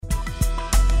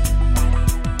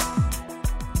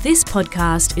This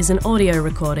podcast is an audio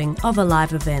recording of a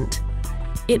live event.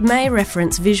 It may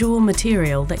reference visual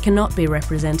material that cannot be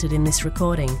represented in this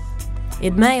recording.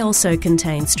 It may also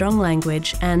contain strong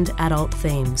language and adult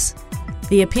themes.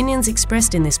 The opinions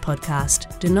expressed in this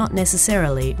podcast do not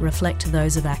necessarily reflect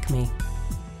those of ACME.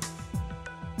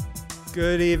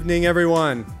 Good evening,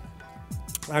 everyone.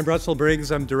 I'm Russell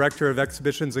Briggs. I'm Director of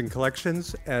Exhibitions and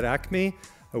Collections at ACME.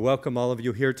 I welcome all of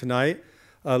you here tonight.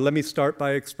 Let me start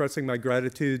by expressing my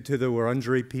gratitude to the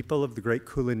Wurundjeri people of the Great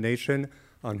Kulin Nation,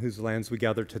 on whose lands we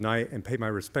gather tonight, and pay my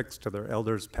respects to their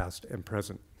elders, past and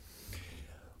present.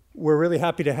 We're really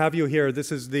happy to have you here.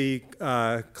 This is the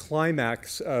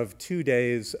climax of 2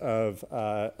 days of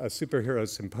a superhero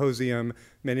symposium.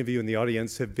 Many of you in the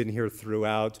audience have been here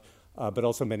throughout, but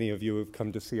also many of you have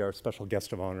come to see our special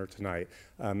guest of honor tonight,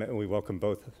 and we welcome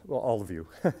all of you.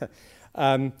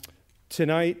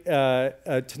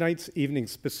 Tonight's evening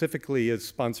specifically is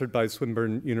sponsored by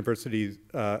Swinburne University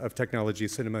of Technology,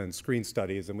 Cinema and Screen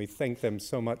Studies, and we thank them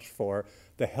so much for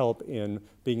the help in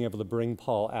being able to bring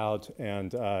Paul out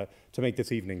and to make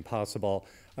this evening possible.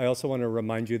 I also want to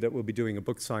remind you that we'll be doing a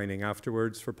book signing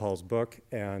afterwards for Paul's book,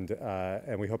 and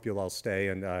we hope you'll all stay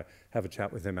and have a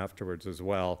chat with him afterwards as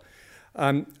well.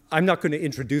 I'm not going to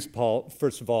introduce Paul.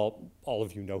 First of all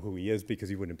of you know who he is because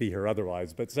he wouldn't be here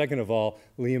otherwise. But second of all,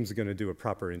 Liam's going to do a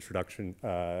proper introduction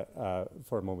for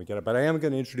him when we get it. But I am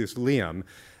going to introduce Liam.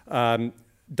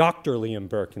 Dr. Liam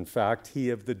Burke, in fact. He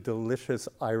of the delicious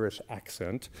Irish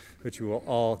accent, which you will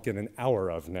all get an hour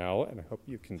of now, and I hope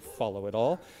you can follow it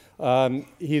all.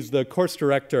 He's the course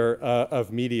director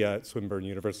of media at Swinburne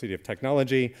University of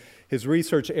Technology. His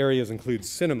research areas include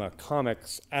cinema,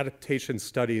 comics, adaptation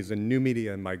studies, and new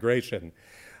media and migration.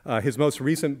 His most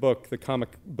recent book, the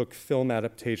comic book film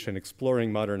adaptation,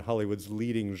 Exploring Modern Hollywood's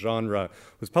Leading Genre,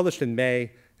 was published in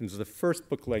May and is the first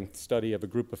book-length study of a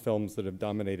group of films that have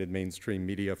dominated mainstream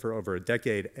media for over a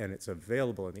decade, and it's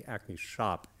available in the ACME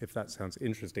shop, if that sounds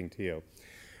interesting to you.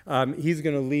 He's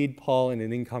going to lead Paul in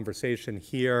an in-conversation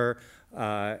here,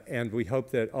 and we hope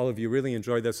that all of you really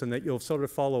enjoy this and that you'll sort of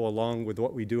follow along with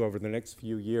what we do over the next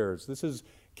few years. This is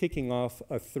kicking off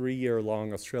a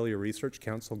 3-year-long Australia Research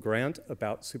Council grant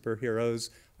about superheroes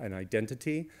and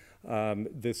identity.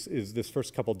 This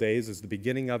first couple days is the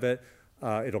beginning of it.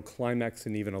 It'll climax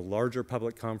in even a larger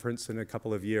public conference in a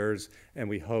couple of years, and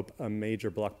we hope a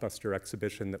major blockbuster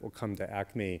exhibition that will come to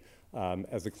ACME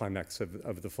as the climax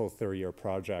of the full 3-year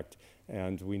project.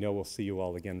 And we know we'll see you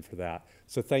all again for that.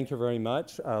 So thank you very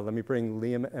much. Let me bring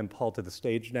Liam and Paul to the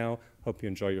stage now. Hope you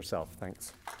enjoy yourself.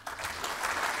 Thanks.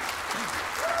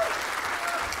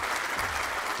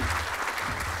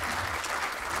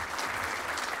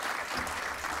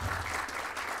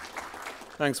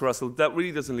 Thanks, Russell. That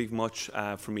really doesn't leave much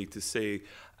for me to say,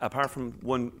 apart from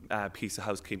one piece of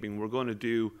housekeeping. We're going to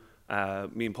do,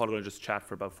 me and Paul are going to just chat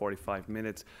for about 45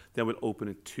 minutes, then we'll open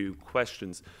it to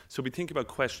questions. So we think about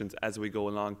questions as we go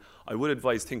along. I would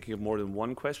advise thinking of more than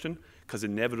one question, because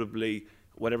inevitably,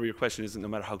 whatever your question is, no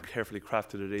matter how carefully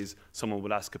crafted it is, someone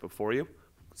will ask it before you.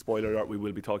 Spoiler alert, we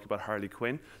will be talking about Harley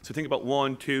Quinn. So think about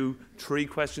 1, 2, 3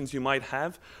 questions you might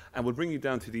have, and we'll bring you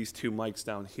down to these 2 mics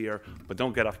down here, but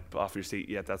don't get off your seat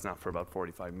yet. That's not for about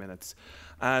 45 minutes.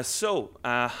 So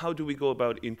how do we go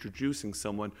about introducing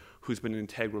someone who's been an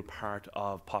integral part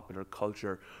of popular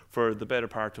culture for the better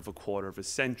part of a quarter of a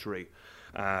century?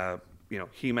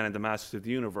 He-Man and the Masters of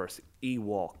the Universe,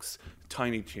 Ewoks,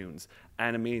 Tiny Toons,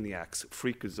 Animaniacs,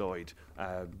 Freakazoid,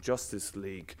 Justice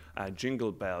League,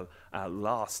 Jingle Bell,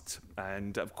 Lost,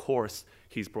 and of course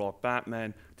he's brought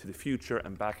Batman to the future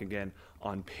and back again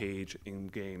on page, in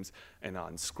games, and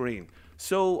on screen.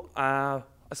 So I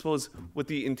suppose with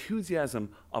the enthusiasm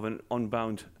of an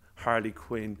unbound Harley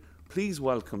Quinn, please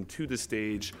welcome to the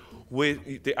stage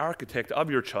with the architect of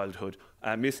your childhood,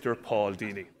 Mr. Paul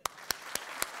Dini.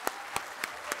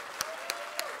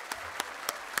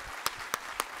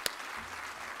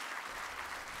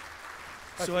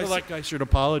 I feel like I should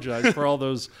apologize for all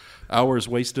those hours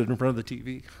wasted in front of the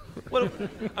TV. Well,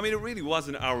 I mean, it really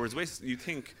wasn't hours wasted. You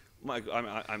think,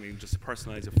 just to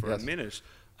personalize it for a minute,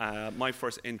 my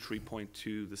first entry point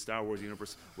to the Star Wars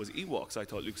universe was Ewoks. I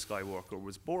thought Luke Skywalker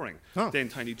was boring. Huh. Then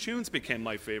Tiny Toons became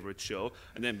my favorite show,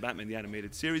 and then Batman the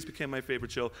Animated Series became my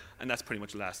favorite show, and that's pretty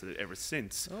much lasted ever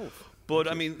since. Oh. But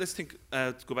I mean, let's think.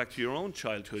 Go back to your own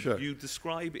childhood. Sure. You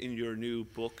describe in your new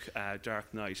book,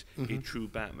 Dark Knight, a true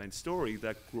Batman story,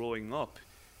 that growing up,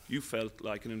 you felt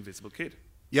like an invisible kid.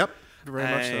 Yep, very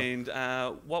much so.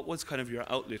 And what was kind of your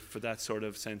outlet for that sort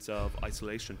of sense of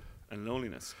isolation and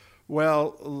loneliness?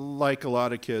 Well, like a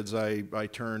lot of kids, I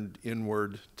turned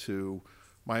inward to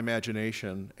my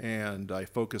imagination, and I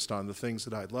focused on the things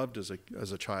that I loved as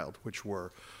a child, which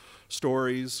were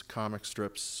stories, comic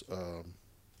strips,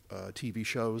 TV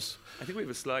shows. I think we have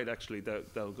a slide actually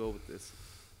that'll go with this.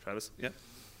 Travis, yeah?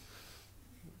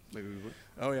 Maybe we would.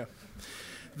 Oh yeah,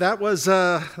 that was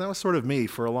sort of me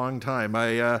for a long time.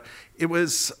 I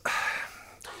was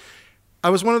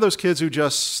one of those kids who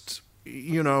just,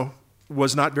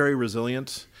 was not very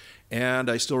resilient. And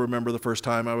I still remember the first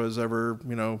time I was ever,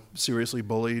 seriously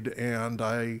bullied, and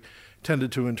I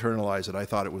tended to internalize it. I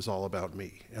thought it was all about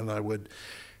me. And I would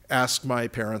ask my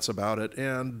parents about it,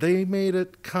 and they made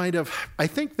it kind of, I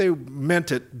think they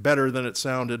meant it better than it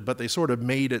sounded, but they sort of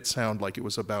made it sound like it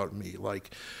was about me.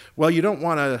 Like, well, you don't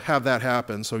want to have that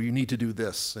happen, so you need to do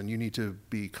this, and you need to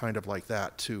be kind of like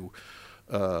that to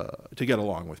get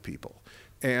along with people.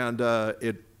 And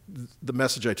the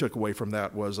message I took away from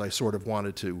that was I sort of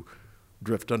wanted to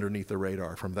drift underneath the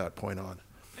radar from that point on.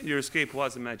 And your escape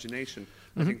was imagination.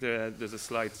 I think there's a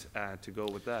slide to go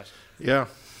with that. Yeah.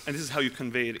 And this is how you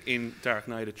convey it in Dark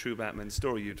Knight, a true Batman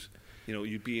story.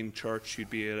 You'd be in church, you'd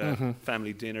be at a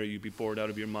family dinner, you'd be bored out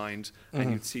of your mind,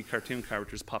 and you'd see cartoon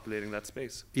characters populating that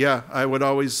space. Yeah, I would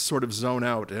always sort of zone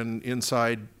out, and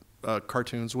inside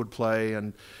cartoons would play,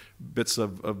 and bits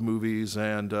of movies,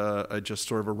 and just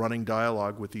sort of a running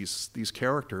dialogue with these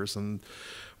characters. And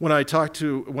when I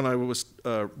was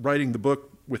writing the book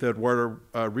with Eduardo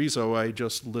Rizzo, I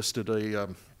just listed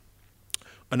a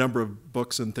number of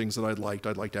books and things that I'd liked.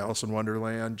 I'd liked Alice in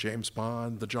Wonderland, James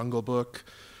Bond, The Jungle Book,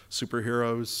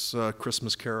 superheroes,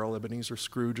 Christmas Carol, Ebenezer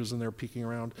Scrooge is in there peeking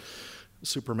around,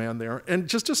 Superman there, and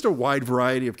just a wide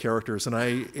variety of characters, and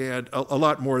a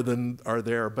lot more than are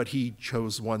there, but he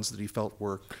chose ones that he felt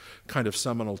were kind of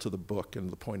seminal to the book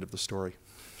and the point of the story.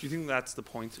 Do you think that's the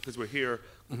point? Because we're here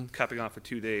capping off a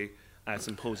 2-day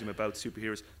symposium about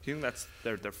superheroes. Do you think that's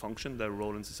their function, their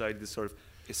role in society, this sort of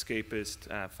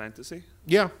escapist fantasy?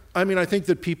 Yeah, I mean, I think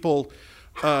that people,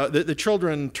 the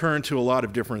children turn to a lot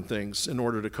of different things in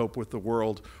order to cope with the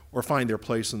world or find their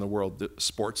place in the world.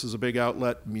 Sports is a big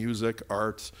outlet, music,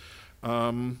 art,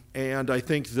 and I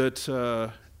think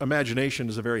that imagination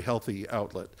is a very healthy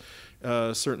outlet.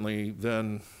 Certainly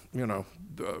than,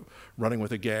 running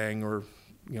with a gang or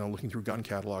looking through gun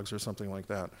catalogs or something like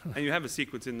that. And you have a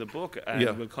sequence in the book,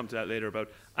 and we'll come to that later, about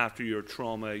after your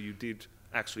trauma, you did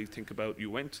actually think about, you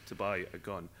went to buy a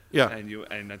gun. Yeah.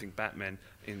 And I think Batman,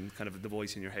 in kind of the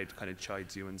voice in your head, kind of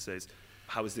chides you and says,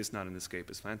 how is this not an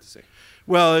escapist fantasy?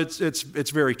 Well,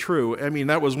 it's very true. I mean,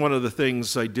 that was one of the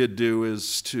things I did do,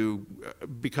 is to,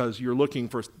 because you're looking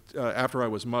for, after I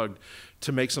was mugged,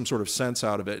 to make some sort of sense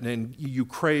out of it. And you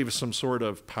crave some sort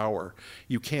of power.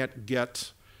 You can't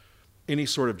get any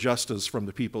sort of justice from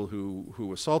the people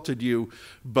who assaulted you,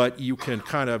 but you can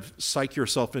kind of psych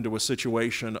yourself into a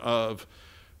situation of,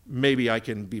 maybe I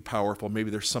can be powerful, maybe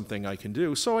there's something I can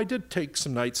do. So I did take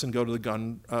some nights and go to the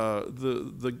gun,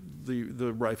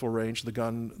 the rifle range, the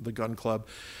gun club,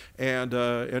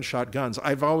 and shot guns.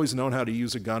 I've always known how to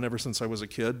use a gun ever since I was a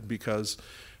kid, because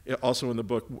also in the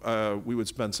book we would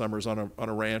spend summers on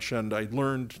a ranch, and I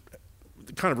learned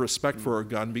kind of respect for a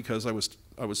gun because I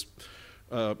was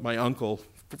my uncle,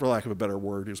 for lack of a better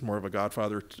word, he was more of a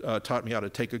godfather, taught me how to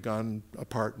take a gun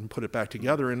apart and put it back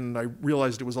together, and I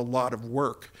realized it was a lot of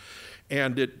work,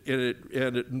 and it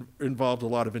involved a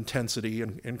lot of intensity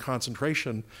and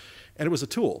concentration, and it was a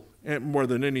tool more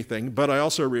than anything. But I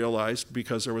also realized,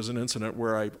 because there was an incident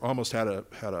where I almost had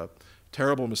a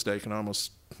terrible mistake and I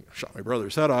almost shot my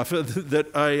brother's head off,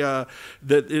 that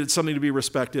it's something to be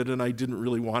respected, and I didn't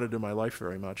really want it in my life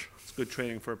very much. It's good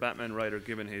training for a Batman writer,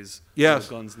 given his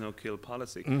yes. no guns, no kill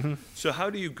policy. So how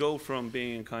do you go from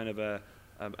being kind of a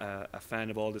fan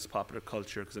of all this popular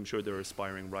culture, because I'm sure there are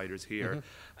aspiring writers here,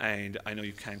 and I know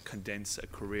you can't condense a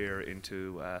career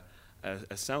into a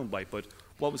soundbite, but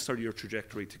what was sort of your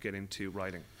trajectory to get into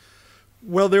writing?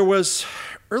 Well,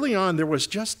 early on, there was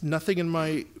just nothing in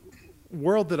my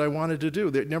world that I wanted to do.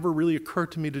 It never really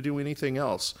occurred to me to do anything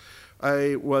else.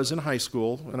 I was in high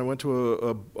school, and I went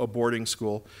to a boarding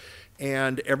school,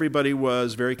 and everybody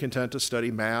was very content to study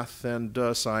math and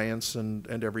science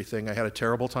and everything. I had a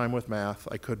terrible time with math.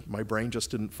 My brain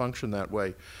just didn't function that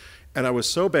way. And I was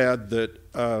so bad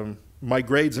that my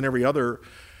grades in every other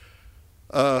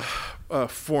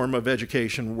form of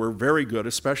education were very good,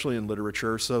 especially in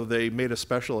literature, so they made a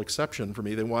special exception for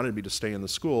me. They wanted me to stay in the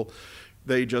school.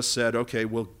 They just said, okay,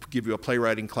 we'll give you a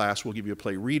playwriting class, we'll give you a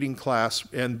play reading class,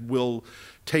 and we'll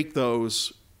take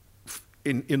those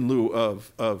in lieu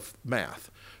of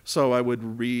math. So I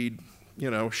would read,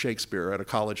 Shakespeare at a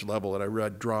college level, and I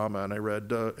read drama, and I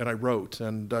wrote,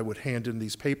 and I would hand in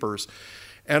these papers.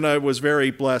 And I was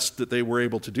very blessed that they were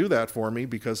able to do that for me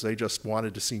because they just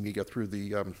wanted to see me get through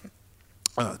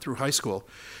through high school.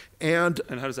 And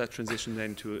how does that transition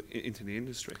then into the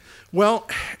industry? Well,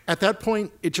 at that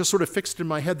point, it just sort of fixed in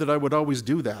my head that I would always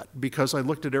do that because I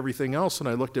looked at everything else and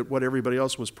I looked at what everybody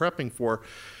else was prepping for,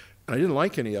 and I didn't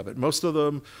like any of it. Most of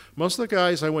the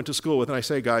guys I went to school with, and I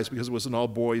say guys because it was an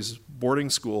all-boys boarding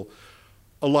school,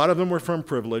 a lot of them were from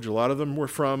privilege, a lot of them were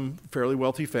from fairly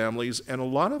wealthy families, and a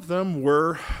lot of them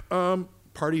were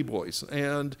party boys,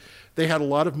 and they had a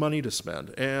lot of money to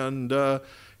spend. And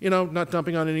not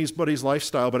dumping on anybody's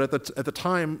lifestyle, but at the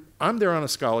time, I'm there on a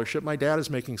scholarship. My dad is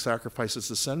making sacrifices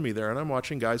to send me there, and I'm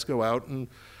watching guys go out and,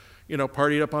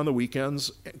 party up on the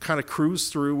weekends, kind of cruise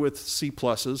through with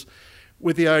C+s,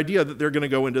 with the idea that they're going to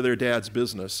go into their dad's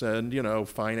business and,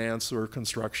 finance or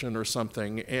construction or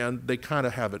something, and they kind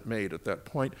of have it made at that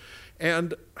point.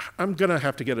 And I'm going to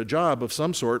have to get a job of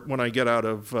some sort when I get out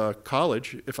of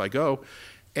college, if I go.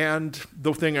 And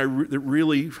the thing that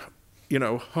really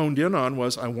honed in on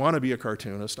was I want to be a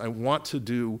cartoonist. I want to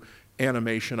do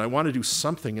animation. I want to do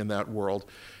something in that world,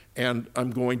 and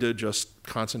I'm going to just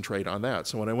concentrate on that.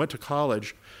 So when I went to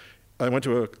college, I went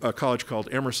to a college called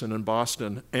Emerson in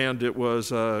Boston, and it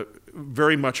was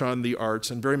very much on the arts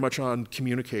and very much on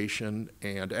communication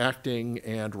and acting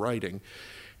and writing.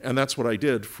 And that's what I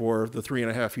did for the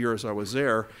 3.5 years I was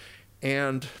there.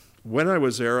 And when I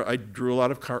was there, I drew a lot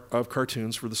of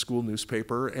cartoons for the school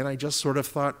newspaper, and I just sort of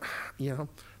thought,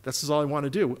 this is all I want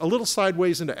to do. A little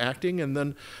sideways into acting, and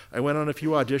then I went on a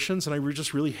few auditions, and I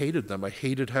just really hated them. I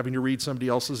hated having to read somebody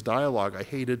else's dialogue. I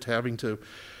hated having to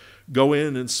go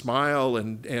in and smile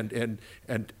and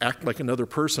act like another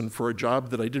person for a job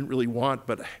that I didn't really want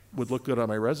but would look good on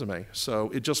my resume. So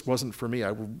it just wasn't for me.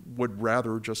 I would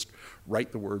rather just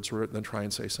write the words for it than try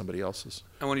and say somebody else's.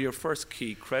 And one of your first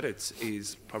key credits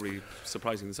is, probably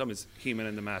surprising to some, is He-Man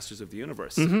and the Masters of the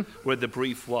Universe, where the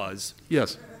brief was,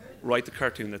 yes, write the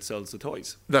cartoon that sells the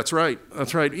toys. That's right.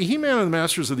 That's right. He-Man and the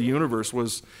Masters of the Universe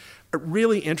was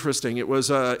really interesting. It was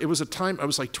a time I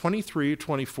was like 23,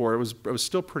 24. I was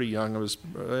still pretty young.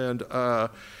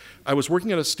 I was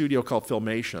working at a studio called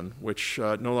Filmation, which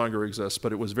no longer exists,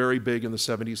 but it was very big in the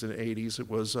 70s and 80s. It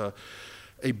was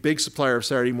a big supplier of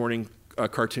Saturday morning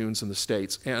cartoons in the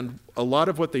States, and a lot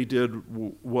of what they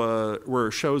did were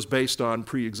shows based on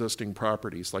pre-existing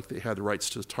properties, like they had the rights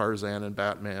to Tarzan and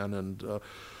Batman and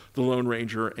the Lone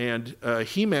Ranger, and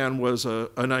He-Man was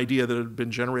an idea that had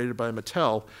been generated by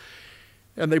Mattel.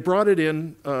 And they brought it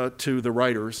in to the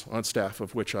writers on staff,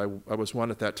 of which I was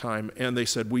one at that time, and they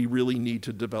said, we really need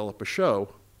to develop a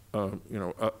show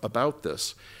about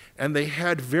this. And they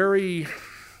had very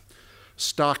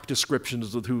stock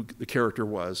descriptions of who the character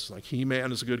was. Like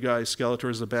He-Man is a good guy, Skeletor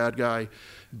is a bad guy,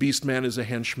 Beast-Man is a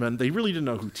henchman. They really didn't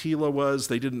know who Teela was.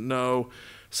 They didn't know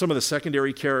some of the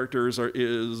secondary characters.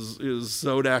 Is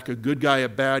Zodak a good guy, a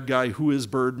bad guy? Who is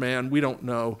Birdman? We don't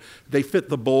know. They fit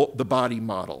the body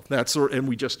model. And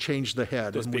we just changed the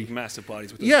head. Those big, massive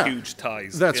bodies with those huge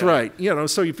ties. That's right.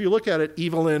 So if you look at it,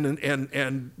 Evelyn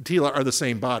and Teela are the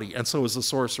same body, and so is the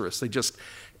Sorceress. They just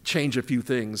change a few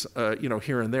things,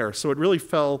 here and there. So it really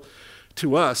fell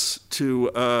to us,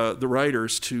 to the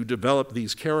writers, to develop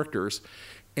these characters.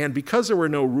 And because there were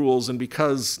no rules and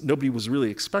because nobody was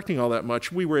really expecting all that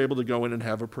much, we were able to go in and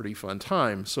have a pretty fun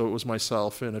time. So it was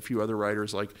myself and a few other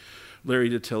writers like Larry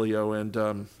DiTilio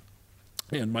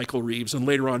and Michael Reeves. And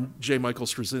later on, J. Michael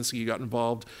Straczynski got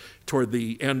involved toward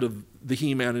the end of the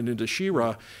He-Man and into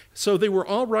She-Ra. So they were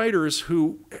all writers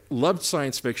who loved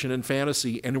science fiction and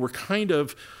fantasy and were kind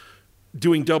of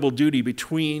doing double duty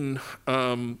between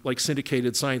like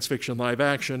syndicated science fiction live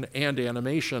action and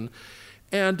animation.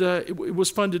 And it was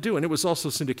fun to do, and it was also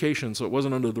syndication, so it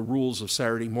wasn't under the rules of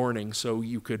Saturday morning, so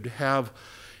you could have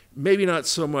maybe not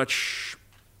so much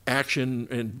action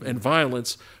and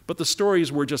violence, but the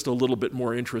stories were just a little bit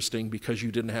more interesting because you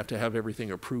didn't have to have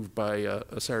everything approved by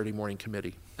a Saturday morning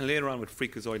committee. And later on with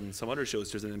Freakazoid and some other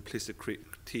shows, there's an implicit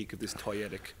critique of this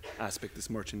toyetic aspect, this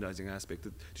merchandising aspect.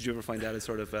 Did you ever find that as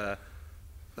sort of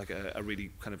like a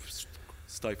really kind of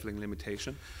stifling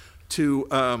limitation? To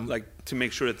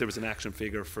make sure that there was an action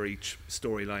figure for each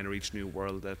storyline or each new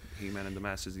world that He-Man and the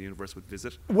Masters of the Universe would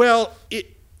visit? Well,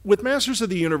 with Masters of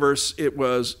the Universe, it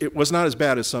was not as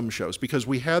bad as some shows because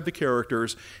we had the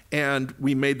characters and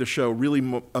we made the show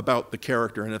really about the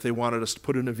character. And if they wanted us to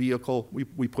put in a vehicle,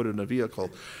 we put in a vehicle.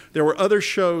 There were other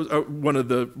shows. One of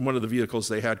the vehicles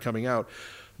they had coming out.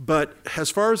 But as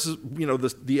far as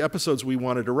the episodes we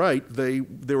wanted to write, they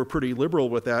were pretty liberal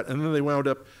with that. And then they wound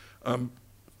up.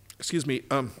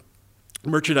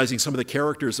 merchandising some of the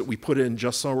characters that we put in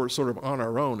just so we're sort of on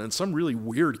our own, and some really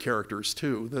weird characters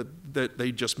too that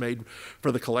they just made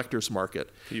for the collector's market.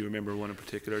 Do you remember one in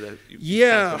particular that you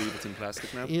Yeah. can't believe it's in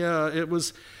plastic now? Yeah,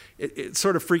 it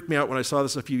sort of freaked me out when I saw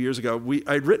this a few years ago.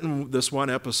 I'd written this one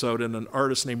episode, and an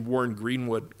artist named Warren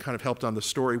Greenwood kind of helped on the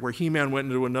story, where He-Man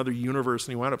went into another universe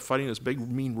and he wound up fighting this big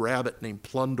mean rabbit named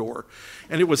Plundor,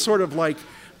 and it was sort of like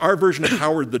our version of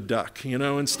Howard the Duck, you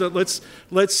know. Instead,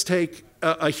 let's take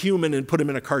a human and put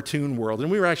him in a cartoon world. And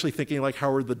we were actually thinking like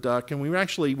Howard the Duck, and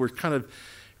we're kind of,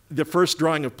 the first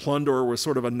drawing of Plundor was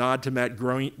sort of a nod to Matt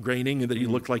Groening, and that he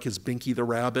looked like his Binky the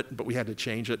Rabbit, but we had to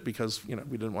change it because, you know,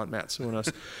 we didn't want Matt suing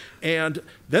us. And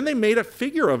then they made a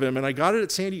figure of him, and I got it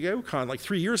at San Diego Con like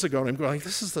 3 years ago, and I'm going,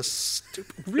 this is the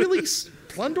stupid, really,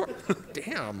 Plundor?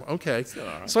 Damn, okay.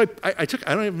 So I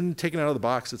don't even take it out of the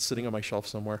box. It's sitting on my shelf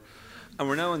somewhere. And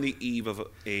we're now on the eve of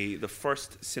the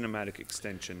first cinematic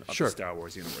extension of Sure. the Star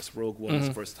Wars universe. Rogue One is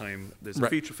the first time there's a Right.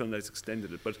 feature film that's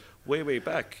extended it. But way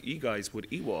back, guys with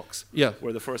Ewoks Yeah.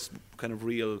 were the first kind of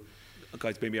real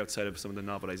guys, maybe outside of some of the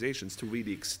novelizations, to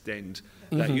really extend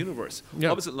that universe. Yeah.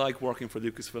 What was it like working for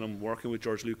Lucasfilm, working with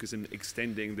George Lucas, and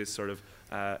extending this sort of,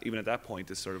 even at that point,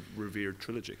 this sort of revered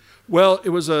trilogy? Well, it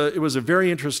was a very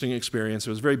interesting experience.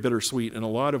 It was very bittersweet in a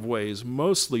lot of ways,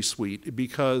 mostly sweet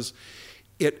because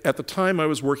at the time I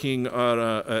was working at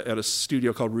a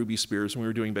studio called Ruby Spears, and we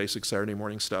were doing basic Saturday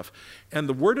morning stuff. And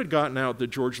the word had gotten out that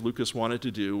George Lucas wanted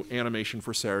to do animation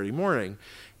for Saturday morning,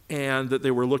 and that they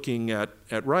were looking at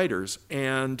writers.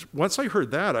 And once I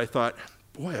heard that, I thought,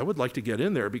 boy, I would like to get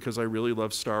in there because I really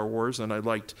love Star Wars, and I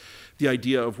liked the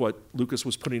idea of what Lucas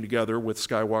was putting together with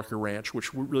Skywalker Ranch,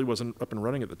 which really wasn't up and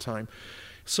running at the time.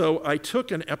 So I took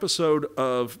an episode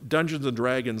of Dungeons &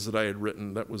 Dragons that I had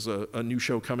written, that was a new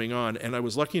show coming on, and I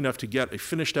was lucky enough to get a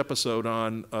finished episode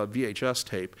on a VHS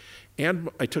tape. And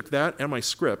I took that and my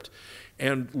script.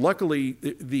 And luckily,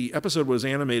 the episode was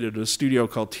animated at a studio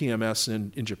called TMS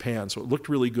in Japan, so it looked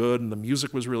really good, and the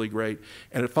music was really great,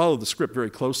 and it followed the script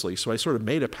very closely. So I sort of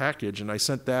made a package, and I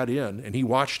sent that in, and he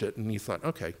watched it, and he thought,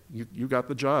 okay, you got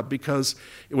the job, because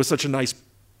it was such a nice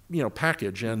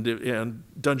package, and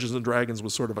Dungeons & Dragons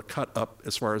was sort of a cut up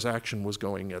as far as action was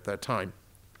going at that time.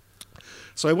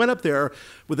 So I went up there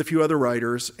with a few other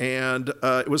writers, and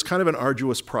it was kind of an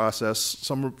arduous process.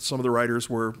 Some of the writers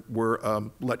were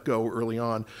let go early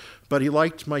on, but he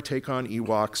liked my take on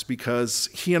Ewoks because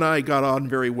he and I got on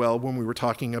very well when we were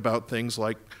talking about things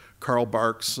like Carl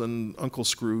Barks and Uncle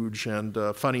Scrooge and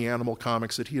funny animal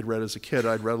comics that he had read as a kid.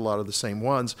 I'd read a lot of the same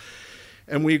ones.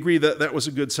 And we agreed that that was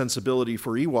a good sensibility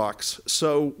for Ewoks.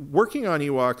 So working on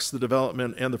Ewoks, the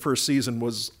development and the first season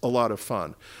was a lot of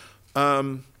fun.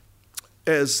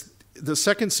 As the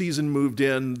second season moved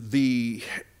in, the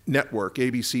network,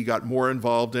 ABC, got more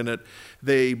involved in it.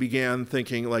 They began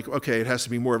thinking like, okay, it has to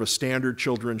be more of a standard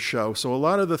children's show. So a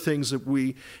lot of the things that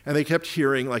and they kept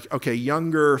hearing like, okay,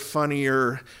 younger,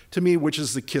 funnier, to me, which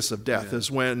is the kiss of death, is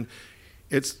when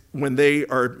they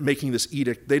are making this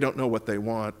edict, they don't know what they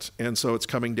want, and so it's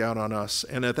coming down on us.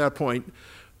 And at that point,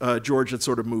 George had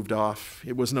sort of moved off.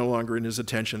 It was no longer in his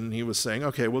attention, and he was saying,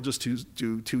 okay, we'll just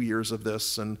do 2 years of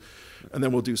this, and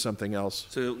then we'll do something else.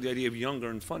 So the idea of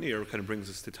younger and funnier kind of brings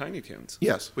us to Tiny Toons.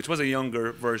 Yes. Which was a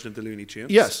younger version of the Looney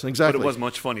Tunes. Yes, exactly. But it was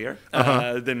much funnier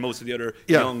than most of the other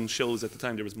young shows at the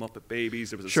time. There was Muppet Babies,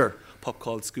 there was a pup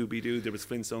called Scooby-Doo, there was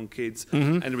Flintstone Kids,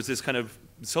 and there was this kind of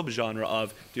subgenre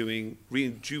of doing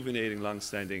rejuvenating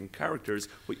long-standing characters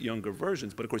with younger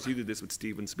versions. But of course you did this with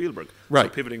Steven Spielberg. Right. So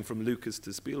pivoting from Lucas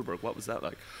to Spielberg, what was that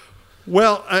like?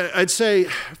 Well, I'd say,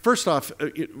 first off,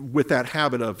 with that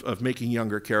habit of making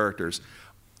younger characters,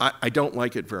 I don't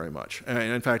like it very much. And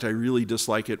in fact, I really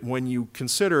dislike it when you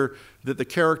consider that the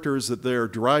characters that they're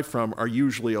derived from are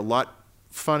usually a lot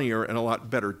funnier and a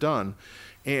lot better done.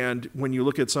 And when you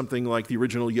look at something like the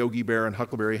original Yogi Bear and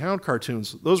Huckleberry Hound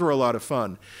cartoons, those were a lot of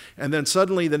fun. And then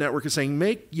suddenly the network is saying,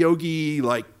 make Yogi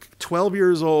like 12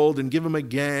 years old and give him a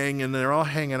gang and they're all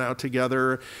hanging out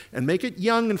together and make it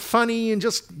young and funny and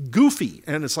just goofy.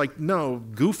 And it's like, no,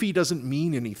 goofy doesn't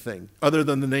mean anything other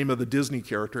than the name of the Disney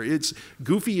character.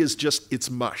 Goofy is just, it's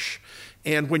mush.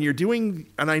 And when you're doing,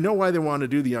 and I know why they want to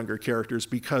do the younger characters,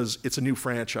 because it's a new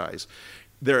franchise.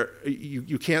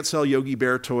 You can't sell Yogi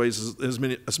Bear toys as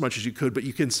much as you could, but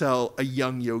you can sell a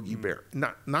young Yogi Bear.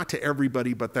 Not to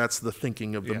everybody, but that's the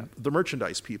thinking of the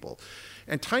merchandise people.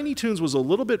 And Tiny Toons was a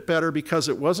little bit better because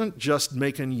it wasn't just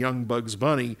making young Bugs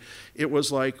Bunny. It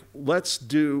was like, let's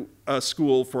do a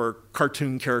school for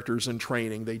cartoon characters in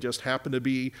training. They just happen to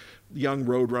be young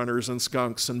roadrunners and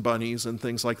skunks and bunnies and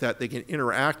things like that. They can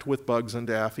interact with Bugs and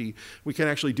Daffy. We can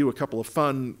actually do a couple of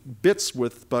fun bits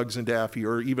with Bugs and Daffy,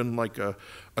 or even like a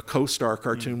co-star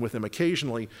cartoon with them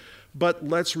occasionally. But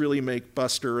let's really make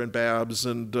Buster and Babs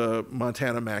and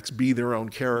Montana Max be their own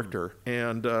character.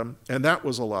 And that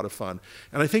was a lot of fun.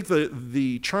 And I think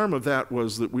the charm of that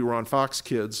was that we were on Fox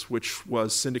Kids, which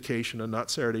was syndication and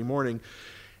not Saturday morning.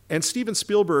 And Steven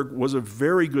Spielberg was a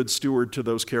very good steward to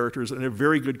those characters and a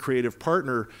very good creative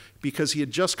partner, because he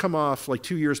had just come off, like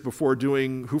 2 years before,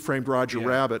 doing Who Framed Roger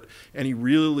Rabbit, and he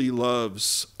really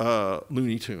loves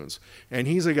Looney Tunes. And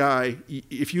he's a guy,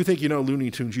 if you think you know Looney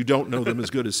Tunes, you don't know them as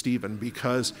good as Steven,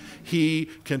 because he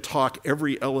can talk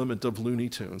every element of Looney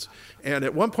Tunes. And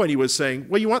at one point he was saying,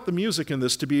 well, you want the music in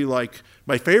this to be like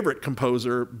my favorite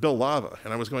composer, Bill Lava.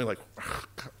 And I was going like,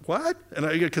 what?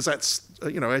 And because that's,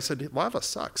 I said, Lava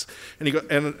sucks. And he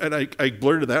I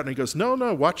blurted that, and he goes, no,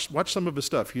 watch some of his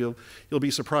stuff. You'll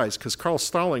be surprised, because Carl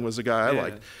Stalling was the guy I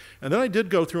liked. And then I did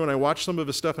go through and I watched some of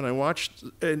his stuff, and I watched,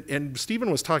 and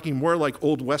Steven was talking more like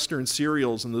old Western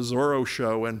serials and the Zorro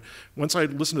Show. And once I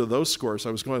listened to those scores, I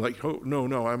was going like, oh,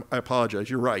 no, I apologize.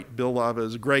 You're right. Bill Lava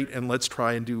is great, and let's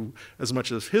try and do as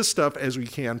much of his stuff as we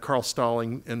can, Carl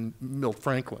Stalling and Milt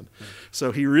Franklin.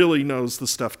 So he really knows the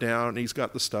stuff down, and he's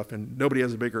got the stuff, and nobody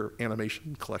has a bigger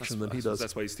animation collection than he does.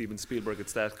 That's why Steven Spielberg,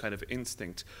 it's that kind of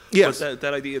instinct. Yes. But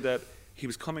that idea that he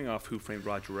was coming off Who Framed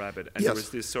Roger Rabbit, and there was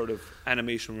this sort of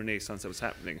animation renaissance that was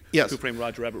happening. Yes. Who Framed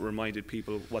Roger Rabbit reminded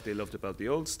people what they loved about the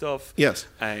old stuff. Yes.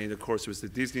 And of course there was the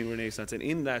Disney renaissance, and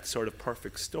in that sort of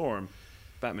perfect storm,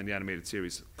 Batman the Animated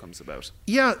Series comes about.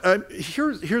 Yeah,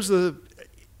 here's the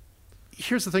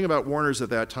thing about Warner's at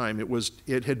that time.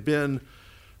 It had been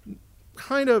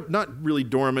kind of not really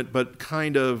dormant, but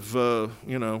kind of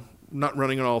not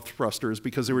running on all thrusters,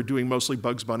 because they were doing mostly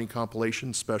Bugs Bunny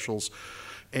compilation specials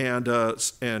and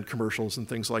commercials and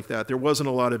things like that. There wasn't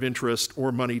a lot of interest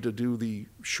or money to do the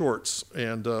shorts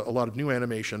and a lot of new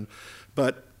animation,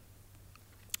 but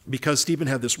because Steven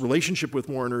had this relationship with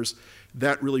Warner's,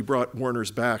 that really brought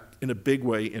Warner's back in a big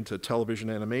way into television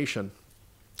animation.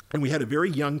 And we had a very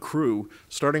young crew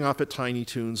starting off at Tiny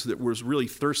Toons that was really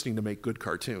thirsting to make good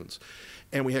cartoons.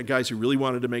 And we had guys who really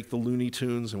wanted to make the Looney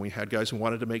Tunes, and we had guys who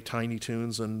wanted to make Tiny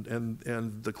Toons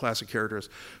and the classic characters.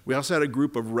 We also had a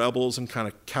group of rebels and kind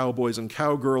of cowboys and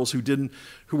cowgirls who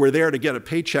were there to get a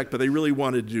paycheck, but they really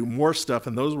wanted to do more stuff.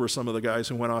 And those were some of the guys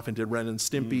who went off and did Ren and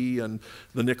Stimpy and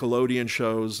the Nickelodeon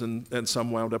shows, and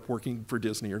some wound up working for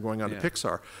Disney or going on to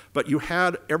Pixar. But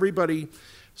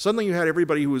suddenly you had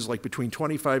everybody who was like between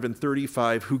 25 and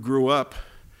 35 who grew up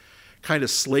kind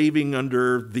of slaving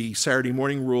under the Saturday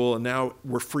morning rule, and now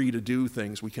we're free to do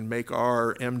things. We can make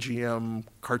our MGM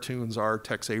cartoons, our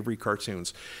Tex Avery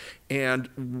cartoons. And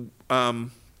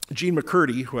Gene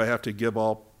McCurdy, who I have to give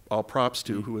all props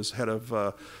to, who was head of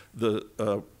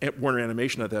the Warner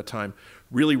Animation at that time,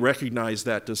 really recognized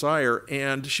that desire.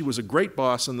 And she was a great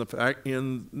boss in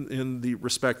the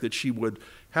respect that she would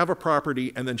have a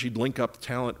property and then she'd link up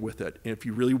talent with it. And if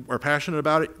you really are passionate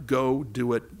about it, go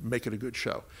do it, make it a good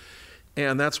show.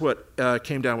 And that's what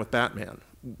came down with Batman,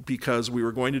 because we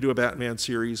were going to do a Batman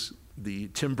series. The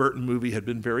Tim Burton movie had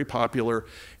been very popular,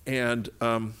 and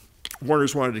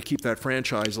Warner's wanted to keep that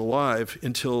franchise alive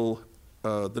until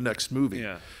the next movie.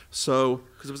 Yeah. So,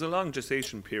 because it was a long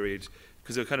gestation period,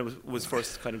 because it kind of was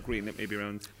first kind of greenlit maybe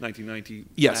around 1990.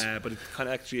 Yes. But it kind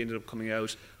of actually ended up coming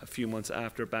out a few months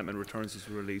after Batman Returns was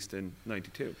released in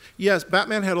 92. Yes,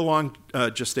 Batman had a long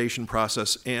gestation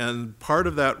process, and part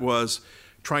of that was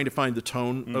trying to find the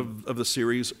tone of the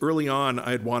series. Early on, I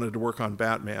had wanted to work on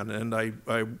Batman, and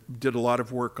I did a lot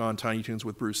of work on Tiny Toons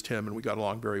with Bruce Timm, and we got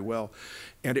along very well.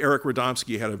 And Eric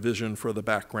Radomski had a vision for the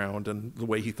background and the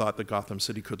way he thought that Gotham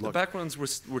City could look. The backgrounds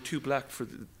were too black for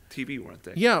the TV, weren't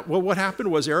they? Yeah, well, what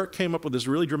happened was Eric came up with this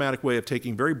really dramatic way of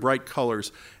taking very bright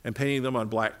colors and painting them on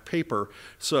black paper,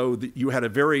 so that you had a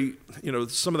very,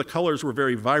 some of the colors were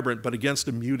very vibrant, but against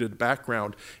a muted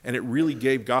background, and it really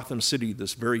gave Gotham City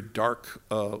this very dark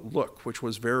look, which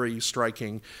was very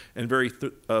striking and very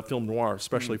film noir,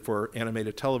 especially for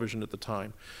animated television at the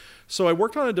time. So I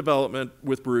worked on a development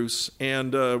with Bruce,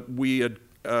 and we had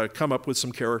come up with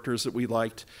some characters that we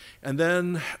liked. And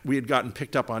then we had gotten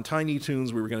picked up on Tiny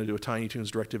Toons. We were going to do a Tiny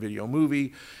Toons direct-to-video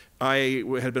movie. I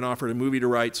had been offered a movie to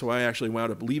write, so I actually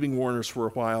wound up leaving Warner's for a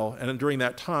while. And during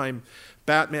that time,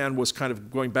 Batman was kind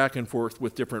of going back and forth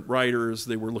with different writers.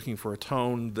 They were looking for a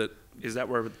tone that Is that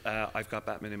where I've Got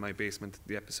Batman in My Basement,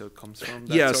 the episode comes from?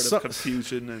 That Yeah, sort of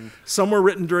confusion and... Some were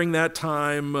written during that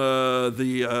time,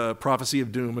 the Prophecy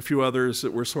of Doom, a few others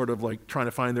that were sort of like trying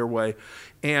to find their way.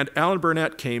 And Alan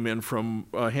Burnett came in from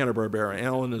Hanna-Barbera.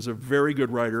 Alan is a very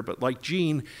good writer, but like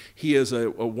Gene, he is a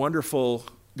wonderful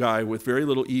guy with very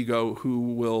little ego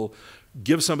who will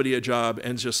give somebody a job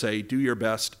and just say, do your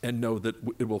best and know that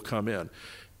it will come in.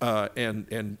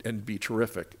 And be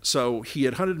terrific. So he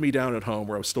had hunted me down at home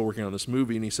where I was still working on this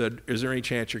movie, and he said, is there any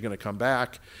chance you're going to come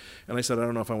back? And I said, I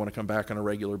don't know if I want to come back on a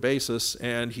regular basis.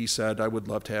 And he said, I would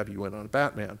love to have you in on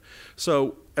Batman.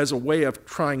 So as a way of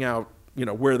trying out,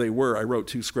 where they were, I wrote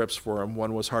 2 scripts for him.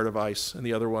 One was Heart of Ice, and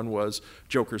the other one was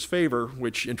Joker's Favor,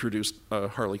 which introduced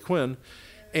Harley Quinn.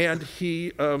 And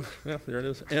he, there it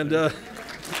is. And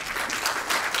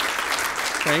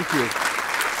thank you.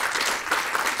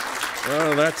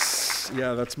 Oh,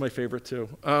 that's my favorite too.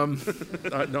 That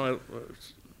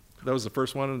was the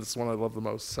first one, and it's the one I love the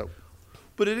most. So,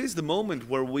 but it is the moment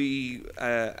where we,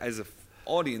 as an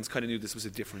audience, kind of knew this was a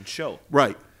different show,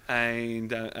 right?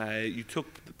 And you took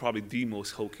probably the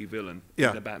most hokey villain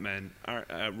in the Batman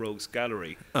Rogues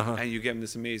Gallery, and you gave him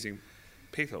this amazing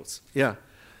pathos. Yeah.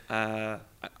 I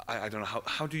don't know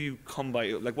how do you come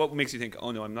by, like, what makes you think,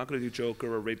 oh no, I'm not going to do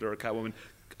Joker or Riddler or Catwoman.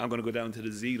 I'm going to go down to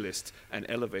the Z list and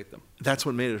elevate them. That's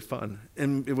what made it fun.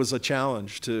 And it was a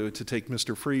challenge to take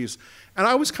Mr. Freeze. And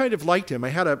I always kind of liked him.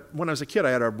 When I was a kid,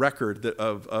 I had a record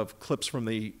of clips from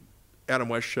the Adam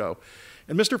West show.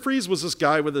 And Mr. Freeze was this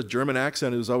guy with a German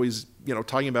accent who was always,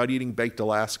 talking about eating baked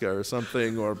Alaska or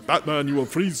something, or Batman, you will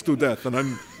freeze to death, and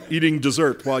I'm eating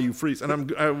dessert while you freeze.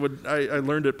 And I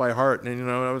learned it by heart, and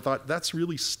I thought that's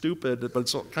really stupid, but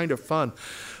it's kind of fun.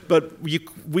 But we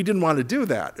didn't want to do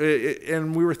that,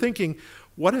 and we were thinking,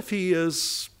 what if he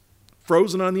is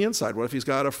frozen on the inside? What if he's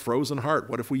got a frozen heart?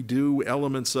 What if we do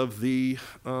elements of the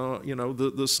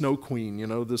Snow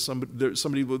Queen?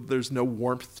 Somebody there's no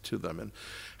warmth to them, and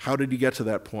how did he get to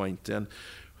that point? And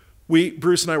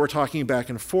Bruce and I were talking back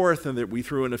and forth, and that we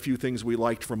threw in a few things we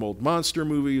liked from old monster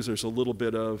movies. There's a little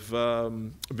bit of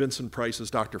Vincent Price's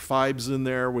Dr. Phibes in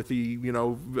there, with the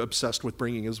obsessed with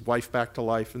bringing his wife back to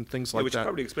life and things like which that. Which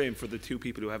probably explain for the 2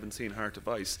 people who haven't seen Heart of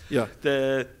Ice. Yeah.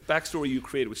 The backstory you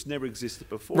created, which never existed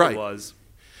before, was...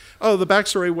 Oh, the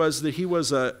backstory was that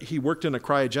he worked in a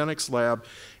cryogenics lab,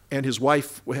 and his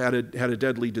wife had a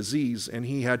deadly disease, and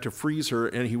he had to freeze her,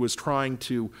 and he was trying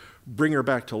to bring her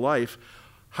back to life.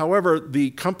 However, the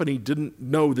company didn't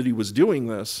know that he was doing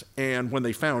this, and when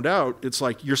they found out, it's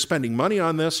like, you're spending money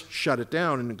on this, shut it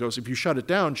down. And it goes, if you shut it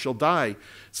down, she'll die.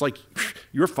 It's like,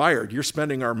 you're fired, you're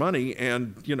spending our money,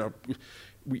 and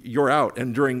you're out.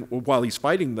 And while he's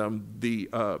fighting them, the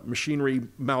machinery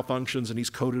malfunctions, and he's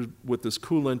coated with this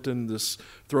coolant, and this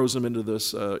throws him into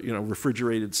this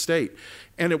refrigerated state.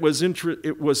 And it was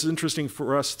interesting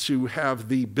for us to have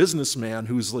the businessman,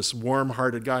 who's this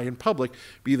warm-hearted guy in public,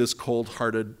 be this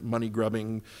cold-hearted,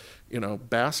 money-grubbing,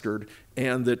 bastard,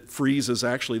 and that Freeze is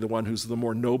actually the one who's the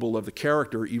more noble of the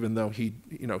character, even though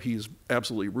he's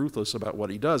absolutely ruthless about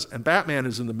what he does. And Batman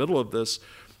is in the middle of this,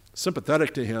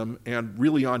 sympathetic to him and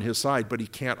really on his side, but he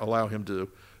can't allow him to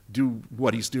do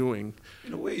what he's doing.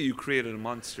 In a way, you created a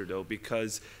monster, though,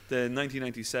 because the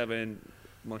 1997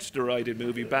 much derided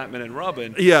movie Batman and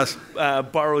Robin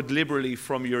borrowed liberally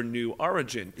from your new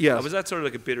origin. Yes. Was that sort of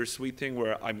like a bittersweet thing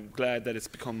where I'm glad that it's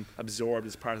become absorbed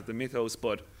as part of the mythos,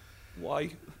 but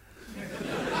why?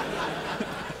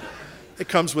 It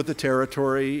comes with the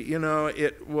territory.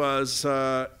 It was,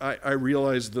 I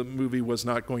realized the movie was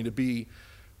not going to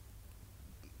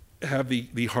have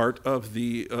the heart of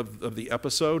the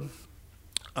episode.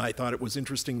 I thought it was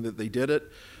interesting that they did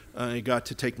it. I got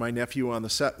to take my nephew on the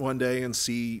set one day and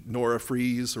see Nora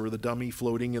Freeze, or the dummy,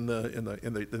 floating in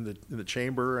the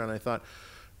chamber, and I thought,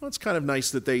 well, it's kind of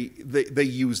nice that they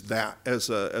used that as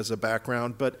a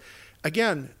background. But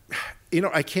again,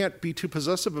 I can't be too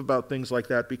possessive about things like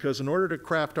that, because in order to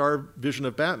craft our vision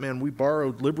of Batman, we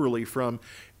borrowed liberally from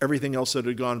everything else that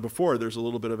had gone before. There's a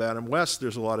little bit of Adam West.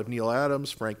 There's a lot of Neil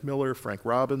Adams, Frank Miller, Frank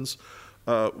Robbins.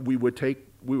 We would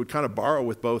kind of borrow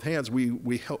with both hands.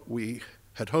 We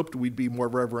had hoped we'd be more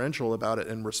reverential about it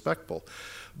and respectful,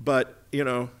 but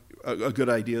a good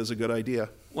idea is a good idea.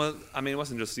 Well, I mean, it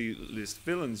wasn't just the list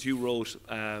villains. You wrote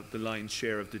the lion's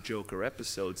share of the Joker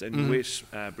episodes, and with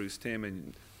Bruce Timm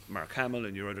and Mark Hamill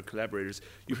and your other collaborators,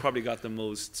 you probably got the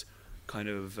most kind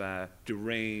of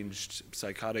deranged,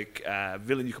 psychotic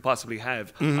villain you could possibly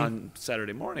have on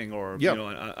Saturday morning, or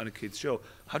on a kid's show.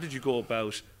 How did you go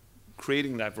about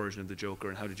creating that version of the Joker,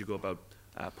 and how did you go about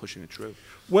pushing it through?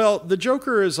 Well, the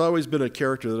Joker has always been a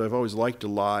character that I've always liked a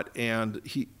lot, and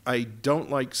I don't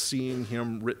like seeing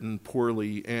him written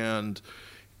poorly and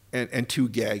too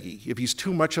gaggy. If he's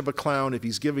too much of a clown, if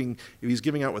he's giving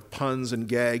out with puns and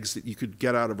gags that you could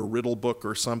get out of a riddle book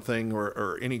or something,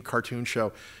 or any cartoon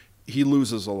show, he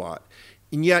loses a lot.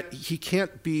 And yet he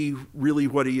can't be really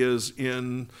what he is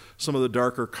in some of the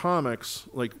darker comics.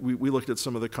 Like we looked at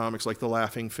some of the comics like The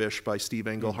Laughing Fish by Steve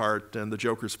Englehart and The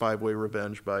Joker's Five-Way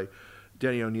Revenge by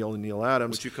Denny O'Neil and Neil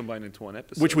Adams. Which you combined into one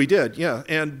episode. Which we did, yeah.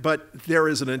 But there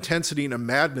is an intensity and a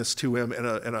madness to him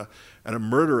and a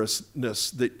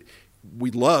murderousness that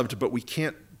we loved, but we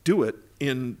can't do it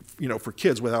for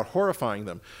kids without horrifying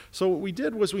them. So what we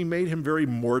did was we made him very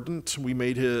mordant. We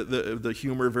made the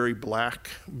humor very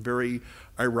black, very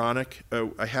ironic.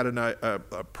 I had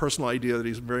a personal idea that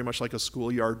he's very much like a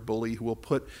schoolyard bully who will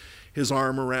put his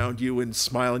arm around you and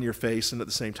smile in your face, and at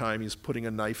the same time he's putting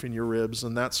a knife in your ribs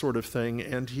and that sort of thing.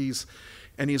 And he's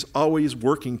always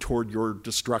working toward your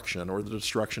destruction or the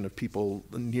destruction of people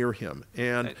near him.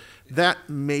 And that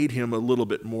made him a little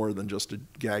bit more than just a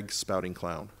gag-spouting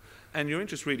clown. And your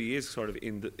interest really is sort of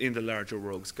in the larger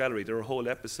rogues gallery. There are whole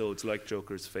episodes like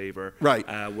Joker's Favor,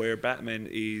 right, where Batman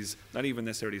is not even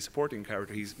necessarily a supporting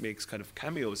character. He makes kind of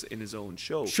cameos in his own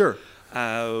show. Sure.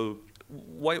 Why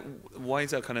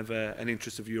is that kind of an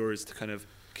interest of yours to kind of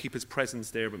keep his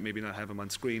presence there but maybe not have him on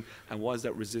screen? And was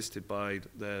that resisted by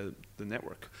the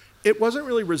network? It wasn't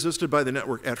really resisted by the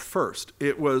network at first.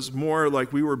 It was more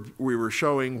like we were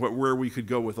showing where we could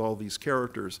go with all these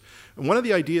characters. And one of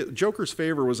the ideas, Joker's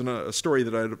Favor was a story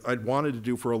that I'd wanted to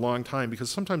do for a long time,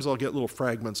 because sometimes I'll get little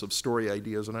fragments of story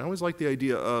ideas, and I always like the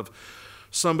idea of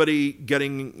somebody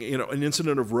getting, an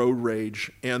incident of road rage,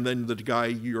 and then the guy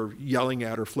you're yelling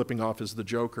at or flipping off is the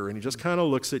Joker, and he just kind of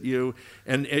looks at you,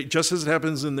 and just as it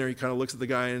happens in there, he kind of looks at the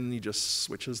guy and he just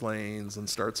switches lanes and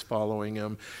starts following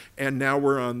him. And now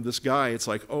we're on this guy. It's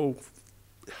like, oh,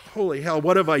 holy hell,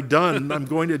 what have I done? I'm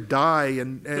going to die.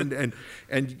 And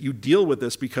you deal with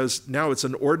this because now it's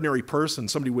an ordinary person,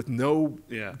 somebody with no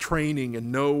training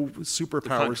and no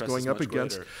superpowers going up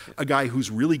against a guy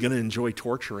who's really going to enjoy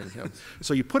torturing him.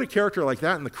 So you put a character like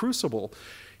that in the crucible.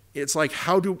 It's like,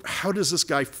 how does this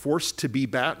guy forced to be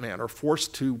Batman or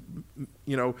forced to,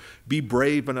 be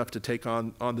brave enough to take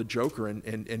on the Joker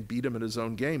and beat him in his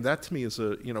own game? That to me is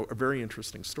a very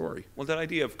interesting story. Well, that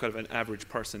idea of kind of an average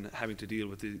person having to deal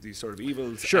with these sort of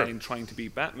evils and trying to be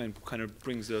Batman kind of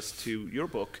brings us to your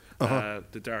book,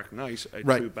 The Dark Knight, a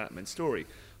true Batman story.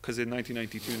 Because in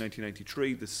 1992,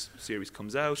 1993, this series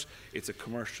comes out. It's a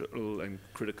commercial and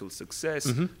critical success.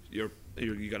 Mm-hmm.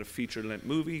 You got a feature-length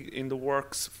movie in the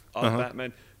works of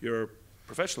Batman. Your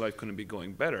professional life couldn't be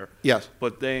going better. Yes.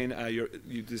 But then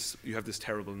you have this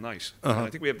terrible night. And I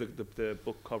think we have the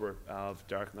book cover of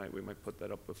Dark Knight. We might put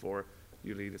that up before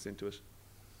you lead us into it,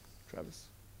 Travis.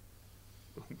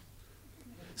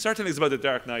 Certainly it's about the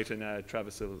Dark Knight, and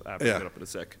Travis will bring it up in a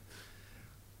sec.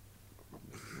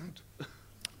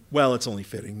 Well, it's only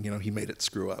fitting. He made it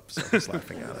screw up, so he's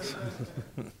laughing at us.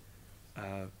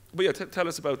 But yeah, tell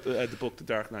us about the book, The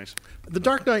Dark Knight. The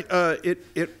Dark Knight,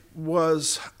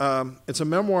 it's a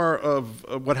memoir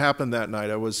of what happened that night.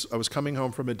 I was coming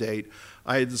home from a date.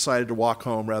 I had decided to walk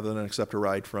home rather than accept a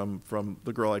ride from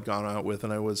the girl I'd gone out with,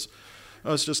 and I was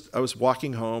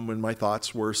walking home, and my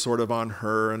thoughts were sort of on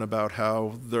her and about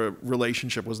how the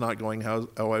relationship was not going how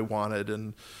I wanted,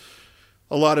 and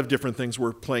a lot of different things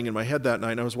were playing in my head that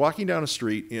night. And I was walking down a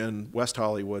street in West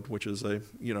Hollywood, which is a,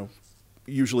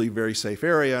 usually very safe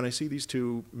area, and I see these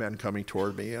two men coming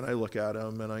toward me, and I look at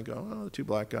them, and I go, oh, the two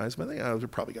black guys. But I think they're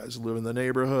probably guys who live in the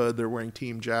neighborhood. They're wearing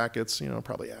team jackets,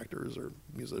 probably actors or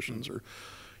musicians or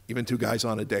even two guys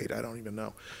on a date. I don't even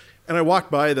know. And I walked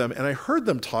by them, and I heard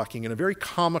them talking in a very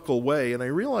comical way, and I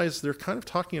realized they're kind of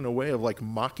talking in a way of like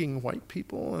mocking white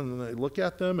people, and I look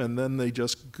at them, and then they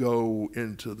just go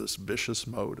into this vicious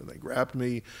mode, and they grabbed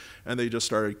me, and they just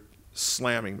started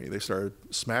slamming me. They started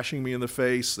smashing me in the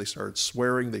face. They started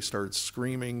swearing. They started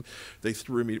screaming. They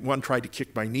threw me. One tried to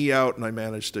kick my knee out, and I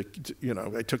managed to,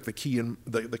 I took the kick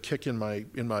in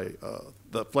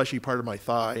the fleshy part of my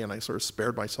thigh, and I sort of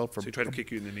spared myself from. So he tried to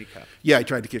kick you in the kneecap. Yeah, I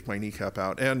tried to kick my kneecap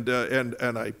out, and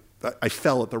I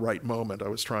fell at the right moment. I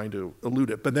was trying to elude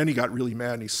it, but then he got really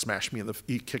mad, and he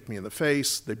kicked me in the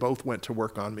face. They both went to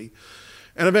work on me,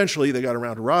 and eventually they got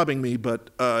around to robbing me. But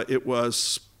it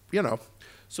was,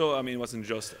 So, it wasn't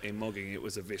just a mugging, it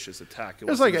was a vicious attack. It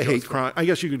was like a hate crime. I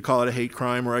guess you could call it a hate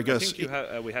crime, or I guess... I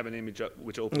think we have an image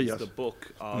which opens the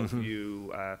book of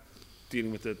you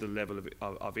dealing with the level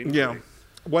of injury. Yeah.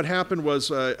 What happened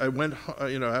was I went,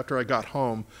 after I got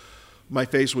home, my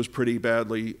face was pretty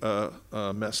badly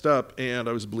messed up, and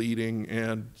I was bleeding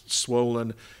and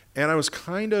swollen, and I was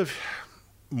kind of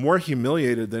more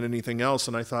humiliated than anything else.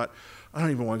 And I thought, I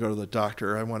don't even want to go to the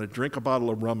doctor. I want to drink a bottle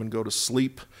of rum and go to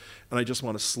sleep, and I just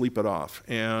want to sleep it off.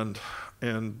 And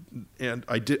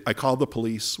I did. I called the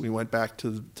police. We went back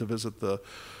to visit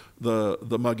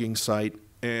the mugging site,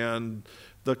 and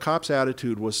the cop's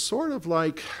attitude was sort of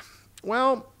like,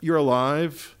 well, you're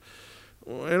alive.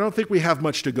 I don't think we have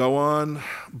much to go on,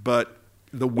 but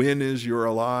the win is you're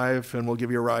alive, and we'll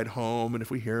give you a ride home, and if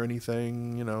we hear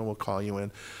anything, we'll call you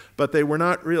in. But they were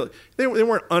not really, they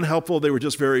weren't unhelpful, they were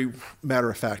just very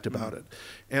matter-of-fact about it.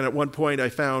 And at one point I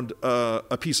found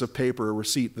a piece of paper, a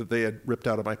receipt that they had ripped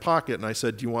out of my pocket, and I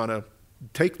said, do you want to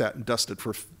take that and dust it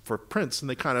for prints?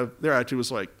 And their attitude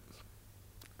was like,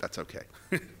 that's okay.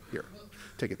 Here,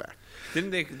 take it back.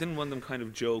 Didn't one of them kind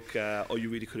of joke, oh, you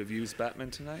really could have used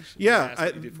Batman tonight?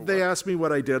 Yeah, they asked me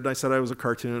what I did, and I said I was a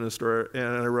cartoonist, and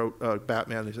I wrote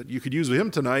Batman. They said, you could use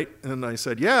him tonight. And I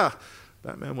said, yeah,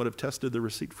 Batman would have tested the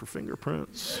receipt for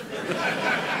fingerprints.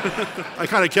 I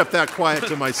kind of kept that quiet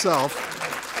to myself.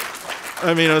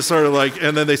 I mean, I was sort of like,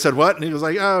 and then they said, what? And he was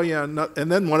like, oh, yeah.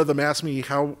 And then one of them asked me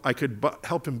how I could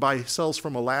help him buy cells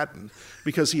from Aladdin,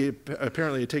 because he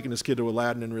apparently had taken his kid to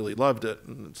Aladdin and really loved it.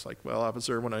 And it's like, well,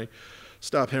 officer, when I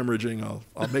stop hemorrhaging,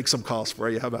 I'll make some calls for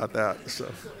you. How about that?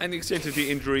 So. And the extent of the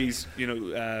injuries,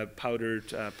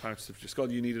 powdered parts of your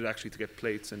skull, you needed actually to get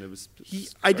plates, and it was.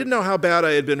 I didn't know how bad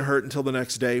I had been hurt until the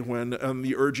next day, when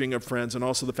the urging of friends, and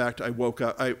also the fact I woke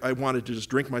up. I wanted to just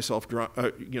drink myself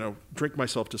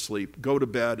to sleep, go to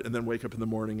bed, and then wake up in the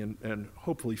morning and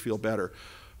hopefully feel better.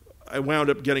 I wound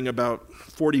up getting about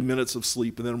 40 minutes of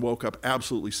sleep, and then woke up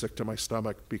absolutely sick to my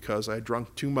stomach because I had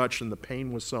drunk too much and the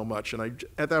pain was so much. And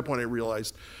at that point I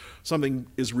realized something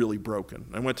is really broken.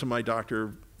 I went to my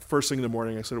doctor first thing in the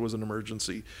morning. I said it was an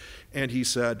emergency. And he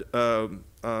said,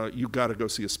 you've got to go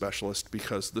see a specialist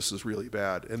because this is really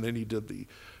bad. And then he did the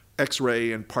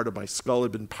X-ray, and part of my skull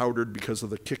had been powdered because of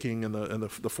the kicking and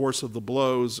the force of the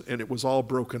blows, and it was all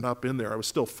broken up in there. I was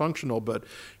still functional, but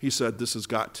he said, this has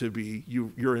got to be,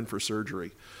 you're in for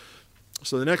surgery.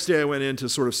 So the next day I went in to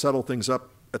sort of settle things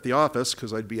up at the office,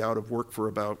 because I'd be out of work for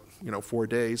about 4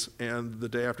 days, and the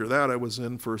day after that I was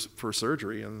in for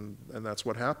surgery, and that's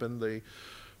what happened.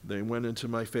 They went into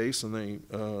my face, and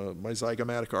my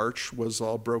zygomatic arch was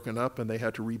all broken up, and they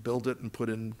had to rebuild it and put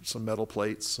in some metal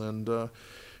plates, and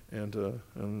then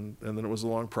it was a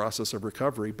long process of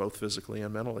recovery, both physically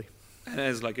and mentally. And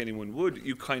as like anyone would,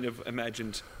 you kind of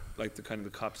imagined, like the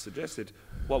cops suggested,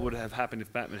 what would have happened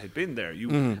if Batman had been there.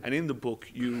 And in the book,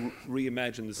 you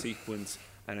reimagine the sequence,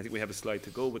 and I think we have a slide to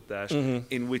go with that,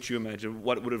 in which you imagine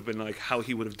what it would have been like, how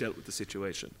he would have dealt with the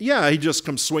situation. Yeah, he just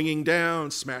comes swinging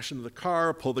down, smash into the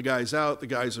car, pull the guys out. The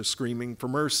guys are screaming for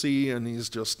mercy, and he's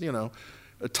just,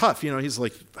 tough. He's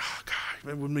like, oh,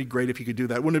 God, it wouldn't be great if you could do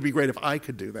that. Wouldn't it be great if I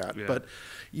could do that? Yeah. But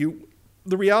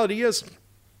the reality is,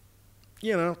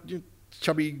 you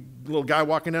chubby little guy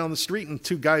walking down the street, and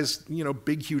two guys,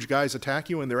 big, huge guys attack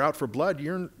you, and they're out for blood.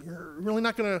 You're really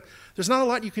not going to, there's not a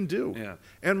lot you can do. Yeah.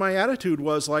 And my attitude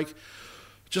was like,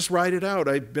 just ride it out.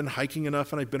 I've been hiking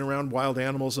enough, and I've been around wild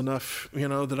animals enough,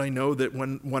 that I know that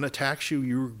when one attacks you,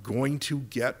 you're going to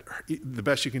get, the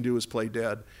best you can do is play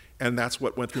dead. And that's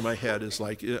what went through my head, is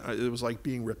like, it was like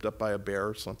being ripped up by a bear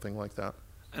or something like that.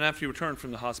 And after you returned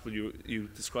from the hospital, you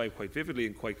describe quite vividly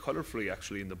and quite colourfully,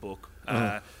 actually, in the book,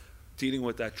 dealing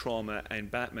with that trauma,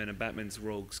 and Batman's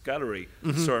Rogues Gallery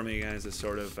serving as a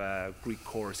sort of Greek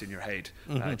chorus in your head.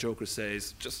 Joker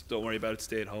says, just don't worry about it,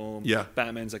 stay at home. Yeah.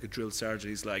 Batman's like a drill sergeant.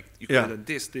 He's like, you could have done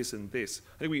this, this, and this.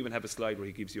 I think we even have a slide where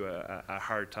he gives you a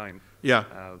hard time.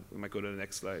 Yeah. We might go to the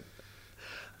next slide.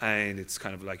 And it's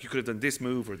kind of like, you could have done this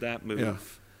move or that move. Yeah.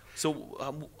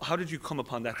 So how did you come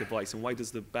upon that device, and why does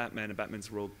the Batman and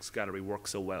Batman's Rogues Gallery work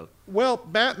so well? Well,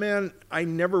 Batman, I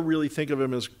never really think of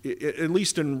him as, at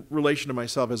least in relation to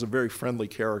myself, as a very friendly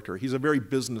character. He's a very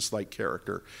business-like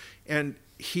character. And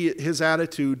his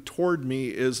attitude toward me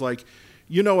is like,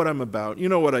 you know what I'm about, you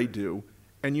know what I do,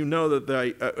 and you know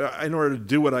that in order to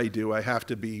do what I do, I have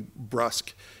to be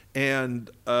brusque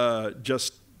and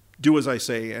just do as I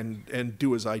say and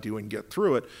do as I do and get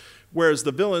through it. Whereas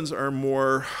the villains are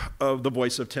more of the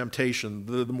voice of temptation,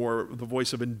 the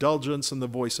voice of indulgence and the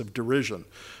voice of derision.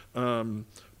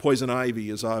 Poison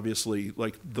Ivy is obviously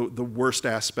like the worst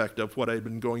aspect of what I'd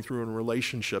been going through in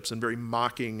relationships, and very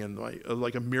mocking, and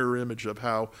like a mirror image of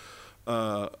how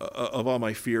of all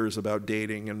my fears about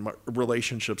dating and my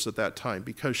relationships at that time,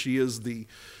 because she is the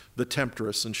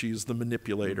temptress, and she's the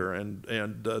manipulator, and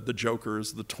the Joker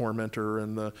is the tormentor,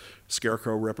 and the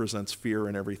Scarecrow represents fear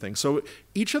and everything. So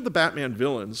each of the Batman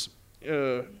villains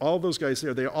all those guys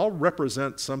there, they all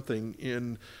represent something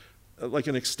in like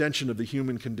an extension of the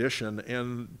human condition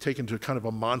and taken to kind of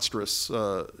a monstrous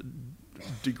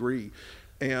degree.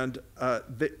 And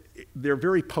they're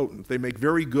very potent. They make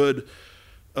very good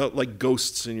like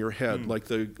ghosts in your head, like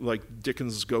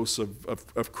Dickens' ghosts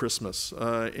of Christmas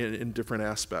in different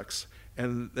aspects.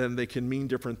 And then they can mean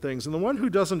different things. And the one who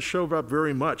doesn't show up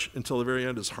very much until the very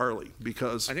end is Harley,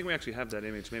 because I think we actually have that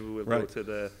image. Maybe we'll go to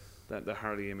the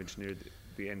Harley image near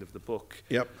the end of the book.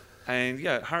 Yep. And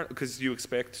yeah, because you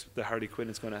expect that Harley Quinn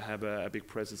is going to have a big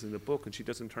presence in the book, and she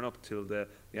doesn't turn up till the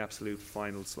absolute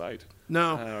final slide.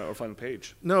 No. Or final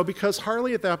page. No, because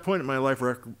Harley at that point in my life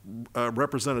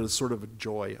represented as sort of a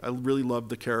joy. I really loved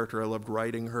the character. I loved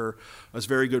writing her. I was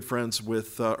very good friends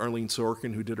with Arlene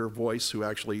Sorkin, who did her voice, who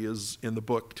actually is in the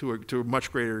book to a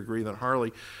much greater degree than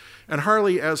Harley. And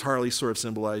Harley, as Harley, sort of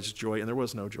symbolized joy, and there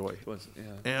was no joy.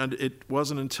 And it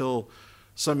wasn't until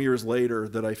some years later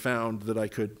that I found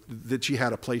that she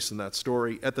had a place in that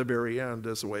story at the very end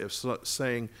as a way of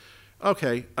saying,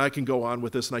 okay, I can go on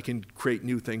with this and I can create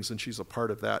new things, and she's a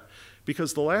part of that.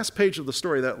 Because the last page of the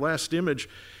story, that last image,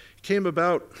 came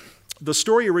about. The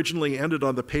story originally ended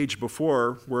on the page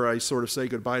before, where I sort of say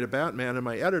goodbye to Batman, and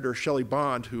my editor, Shelley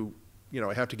Bond, who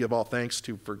I have to give all thanks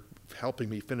to for helping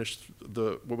me finish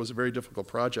what was a very difficult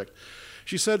project.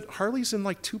 She said, Harley's in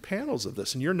like 2 panels of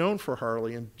this, and you're known for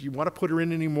Harley, and do you want to put her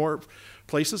in any more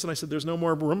places? And I said, there's no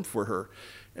more room for her.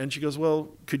 And she goes,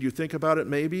 well, could you think about it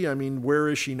maybe? I mean, where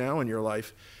is she now in your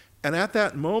life? And at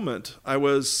that moment, I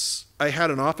had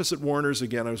an office at Warner's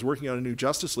again. I was working on a new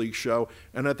Justice League show,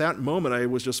 and at that moment, I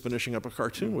was just finishing up a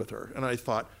cartoon with her. And I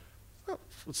thought, well,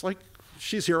 it's like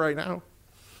she's here right now.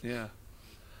 Yeah.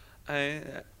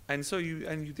 And so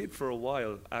you did for a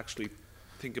while actually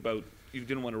think about, you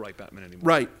didn't want to write Batman anymore.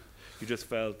 Right. You just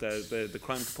felt that the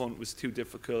crime component was too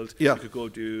difficult. Yeah. You could go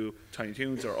do Tiny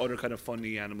Toons or other kind of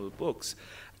funny animal books.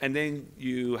 And then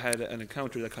you had an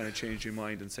encounter that kind of changed your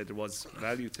mind and said there was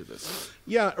value to this.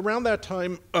 Yeah, around that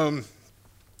time,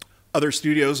 other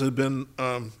studios had been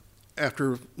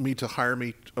after me to hire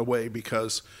me away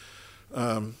because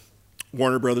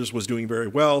Warner Brothers was doing very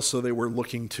well, so they were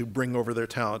looking to bring over their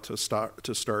talent to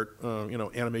start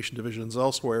animation divisions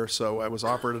elsewhere. So I was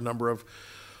offered a number of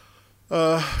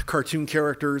cartoon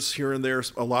characters here and there.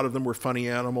 A lot of them were funny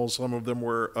animals. Some of them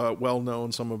were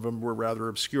well-known. Some of them were rather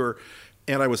obscure.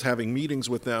 And I was having meetings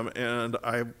with them, and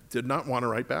I did not want to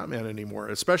write Batman anymore.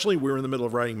 Especially we were in the middle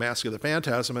of writing Mask of the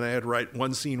Phantasm, and I had to write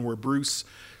one scene where Bruce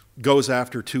goes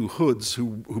after 2 hoods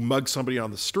who mug somebody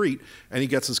on the street, and he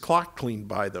gets his clock cleaned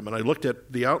by them. And I looked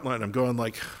at the outline, I'm going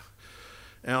like,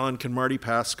 Alan, can Marty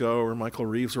Pasco or Michael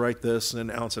Reeves write this?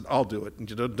 And Alan said, I'll do it. And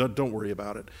don't worry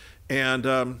about it.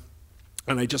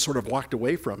 And I just sort of walked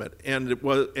away from it. And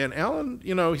Alan,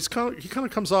 he kind of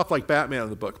comes off like Batman in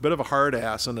the book, a bit of a hard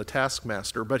ass and a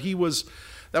taskmaster, but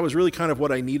that was really kind of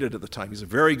what I needed at the time. He's a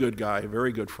very good guy, a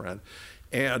very good friend.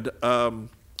 And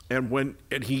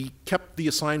he kept the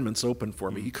assignments open for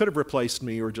me. He could have replaced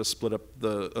me or just split up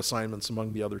the assignments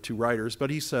among the other 2 writers, but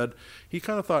he said, he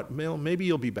kind of thought, well, maybe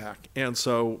you'll be back. And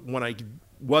so when I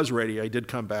was ready, I did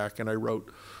come back, and I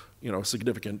wrote, a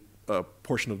significant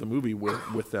portion of the movie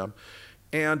with them.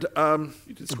 And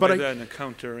you described an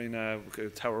encounter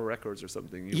in Tower Records or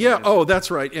something. That's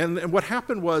right. And what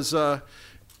happened was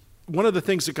one of the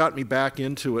things that got me back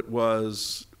into it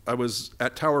was I was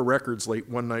at Tower Records late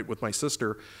one night with my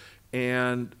sister,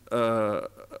 and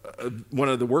one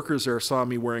of the workers there saw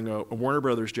me wearing a Warner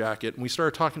Brothers jacket, and we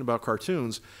started talking about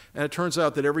cartoons. And it turns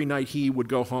out that every night he would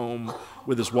go home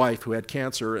with his wife who had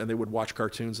cancer, and they would watch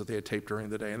cartoons that they had taped during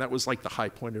the day, and that was like the high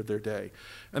point of their day.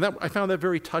 And I found that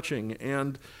very touching.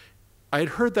 And I had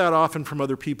heard that often from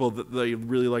other people that they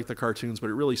really liked the cartoons, but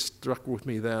it really struck with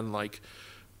me then, like,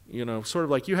 sort of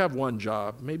like, you have one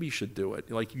job, maybe you should do it.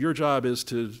 Like, your job is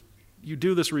you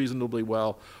do this reasonably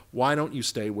well. Why don't you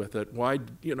stay with it? Why,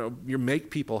 you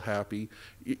make people happy.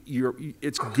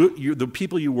 It's good. The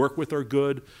people you work with are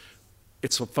good.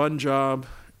 It's a fun job,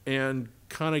 and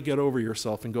kind of get over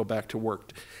yourself and go back to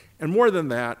work. And more than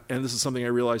that, and this is something I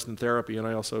realized in therapy, and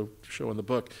I also show in the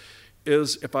book,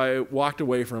 is if I walked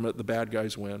away from it, the bad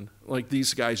guys win. Like,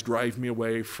 these guys drive me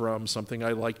away from something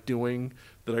I like doing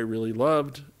that I really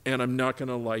loved, and I'm not going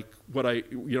to like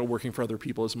working for other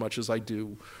people as much as I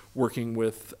do working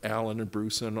with Alan and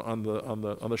Bruce and on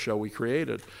the show we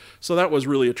created. So that was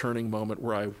really a turning moment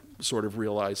where I sort of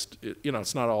realized,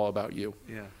 it's not all about you.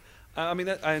 Yeah, I mean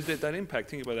that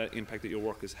impact. Think about that impact that your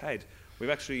work has had.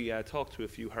 We've actually talked to a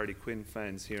few Harley Quinn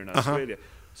fans here in Australia.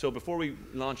 So before we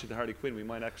launch into Harley Quinn, we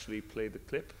might actually play the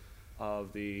clip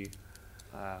of the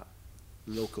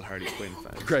local Harley Quinn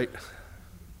fans. Great.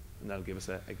 and that'll give us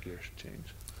a gear change.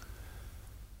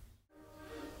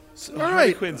 So All Harley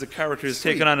right. Quinn's a character who's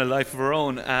Sweet. taken on a life of her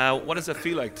own. What does it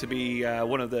feel like to be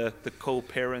one of the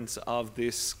co-parents of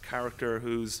this character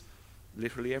who's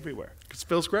literally everywhere? It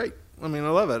feels great. I mean, I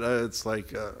love it. It's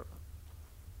like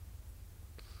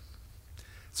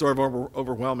sort of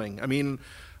overwhelming. I mean,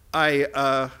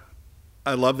 I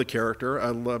love the character. I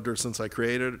loved her since I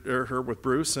created her with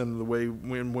Bruce, and the way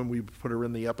when we put her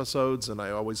in the episodes, and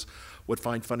I always would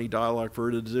find funny dialogue for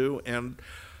her to do. And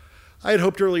I had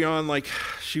hoped early on, like,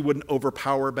 she wouldn't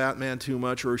overpower Batman too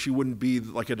much, or she wouldn't be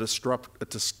like a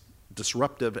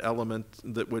disruptive element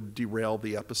that would derail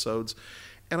the episodes.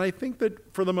 And I think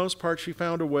that for the most part, we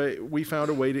found a way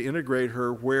to integrate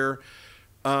her where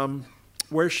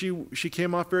she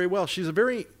came off very well.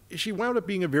 She wound up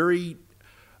being a very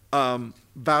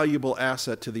valuable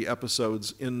asset to the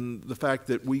episodes in the fact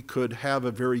that we could have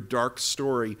a very dark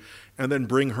story and then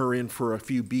bring her in for a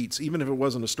few beats, even if it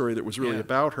wasn't a story that was really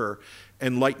about her,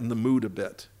 and lighten the mood a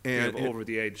bit. And over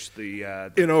the edge,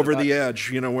 over the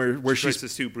edge, you know, where she tries to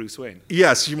sue Bruce Wayne.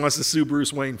 Yes, she wants to sue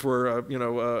Bruce Wayne for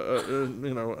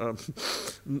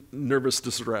nervous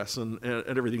distress and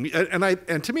everything.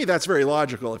 And to me, that's very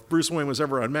logical. If Bruce Wayne was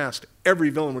ever unmasked,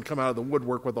 every villain would come out of the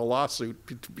woodwork with a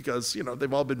lawsuit because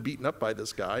they've all been beaten up by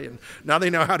this guy, and now they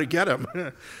know how to get him.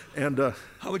 And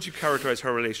how would you characterize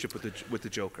her relationship with the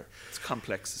Joker? It's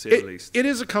complex, to say the least. It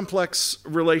is a complex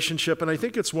relationship, and I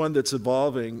think it's one that's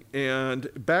evolving. And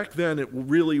back then, it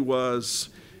really was.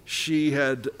 She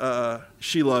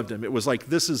loved him. It was like,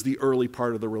 this is the early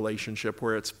part of the relationship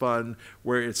where it's fun,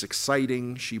 where it's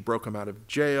exciting. She broke him out of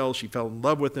jail. She fell in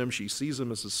love with him. She sees him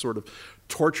as this sort of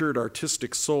tortured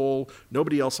artistic soul.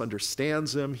 Nobody else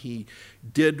understands him. He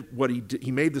did what he did.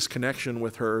 He made this connection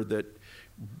with her that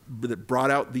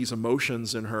brought out these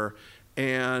emotions in her.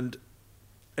 And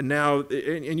now,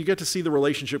 and you get to see the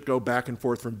relationship go back and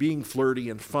forth from being flirty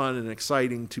and fun and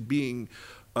exciting to being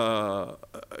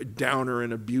downer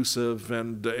and abusive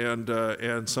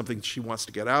and something she wants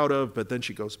to get out of, but then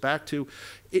she goes back to.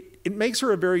 It makes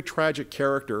her a very tragic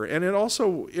character, and it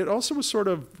also was sort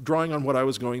of drawing on what I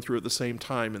was going through at the same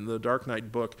time. In the Dark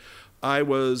Knight book, I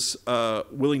was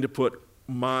willing to put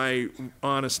my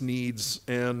honest needs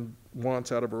and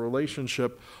wants out of a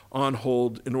relationship on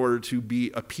hold in order to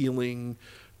be appealing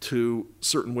to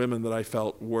certain women that I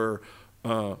felt were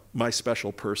my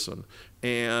special person,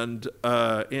 and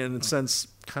in a sense,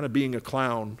 kind of being a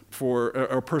clown for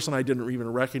a person I didn't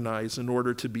even recognize in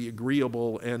order to be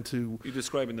agreeable and to. You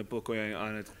describe in the book going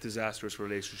on a disastrous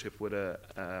relationship with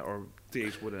or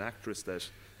date with an actress that.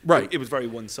 Right. It was very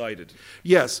one-sided.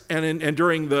 Yes, and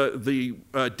during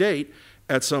the date,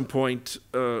 at some point,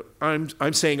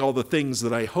 I'm saying all the things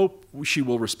that I hope she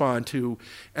will respond to,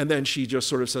 and then she just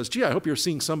sort of says, "Gee, I hope you're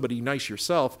seeing somebody nice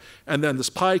yourself." And then this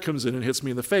pie comes in and hits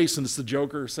me in the face, and it's the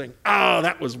Joker saying, "Oh,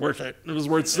 that was worth it. It was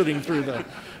worth sitting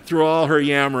through all her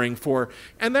yammering for."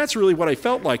 And that's really what I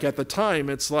felt like at the time.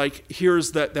 It's like,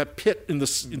 here's that pit in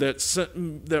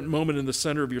that moment in the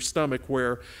center of your stomach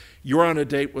where you're on a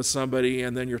date with somebody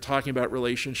and then you're talking about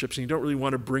relationships and you don't really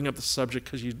want to bring up the subject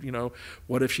because you know,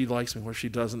 what if she likes me, what if she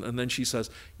doesn't? And then she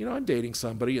says, I'm dating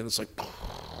somebody, and it's like,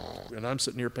 and I'm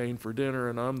sitting here paying for dinner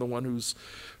and I'm the one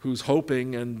who's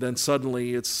hoping, and then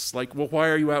suddenly it's like, well, why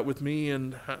are you out with me?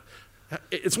 And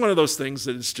it's one of those things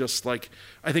that it's just like,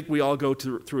 I think we all go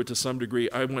through it to some degree.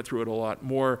 I went through it a lot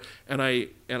more, and a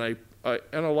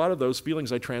lot of those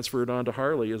feelings I transferred onto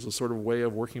Harley as a sort of way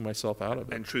of working myself out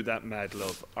of it. And through that mad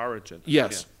love origin.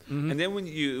 Yes. Yeah. Mm-hmm. And then when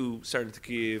you started to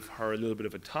give her a little bit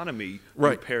of autonomy,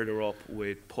 right, you paired her up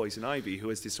with Poison Ivy, who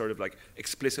has these sort of like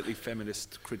explicitly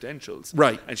feminist credentials.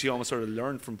 Right. And she almost sort of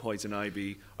learned from Poison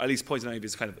Ivy, or at least Poison Ivy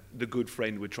is kind of the good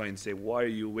friend would try and say, why are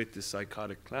you with this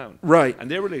psychotic clown? Right.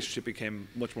 And their relationship became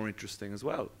much more interesting as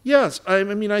well. Yes. I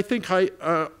mean, I think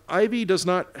Ivy does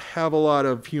not have a lot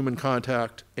of human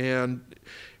contact, and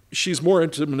she's more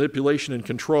into manipulation and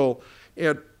control,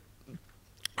 and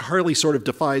Harley sort of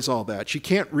defies all that. She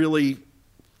can't really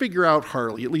figure out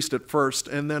Harley, at least at first,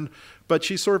 but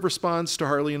she sort of responds to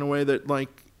Harley in a way that,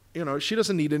 like, she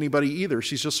doesn't need anybody either.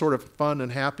 She's just sort of fun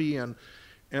and happy, and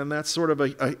that's sort of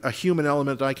a human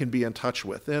element I can be in touch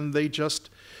with. And they just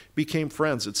became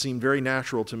friends. It seemed very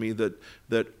natural to me that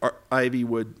Ivy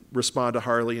would respond to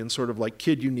Harley and sort of like,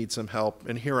 kid, you need some help,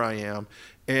 and here I am.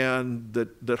 And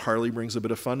that Harley brings a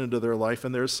bit of fun into their life,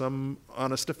 and there's some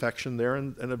honest affection there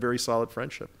and a very solid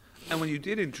friendship. And when you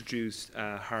did introduce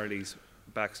Harley's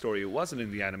backstory, it wasn't in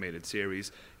the animated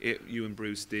series. You and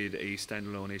Bruce did a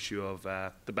standalone issue of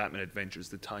the Batman Adventures,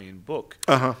 the tie-in book.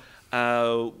 Uh-huh.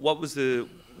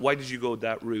 Why did you go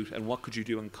that route, and what could you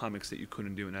do in comics that you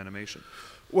couldn't do in animation?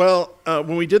 Well,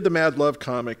 when we did the Mad Love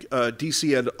comic,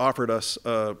 DC had offered us,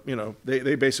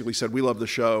 they basically said, we love the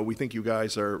show. We think you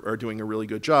guys are doing a really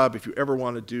good job. If you ever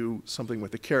want to do something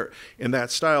with the character in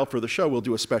that style for the show, we'll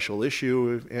do a special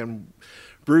issue. And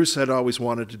Bruce had always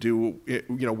wanted to do,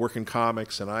 work in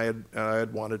comics, and I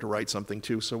had wanted to write something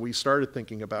too. So we started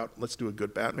thinking about, let's do a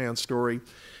good Batman story.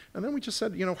 And then we just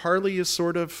said, Harley is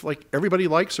sort of like, everybody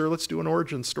likes her. Let's do an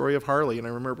origin story of Harley. And I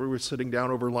remember we were sitting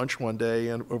down over lunch one day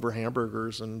and over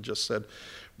hamburgers and just said,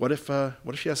 what if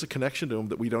she has a connection to him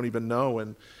that we don't even know?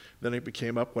 And then it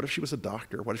became up, what if she was a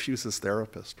doctor? What if she was his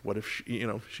therapist? What if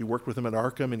she worked with him at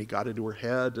Arkham and he got into her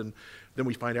head? And then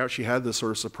we find out she had this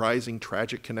sort of surprising,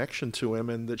 tragic connection to him,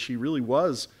 and that she really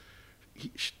was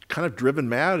kind of driven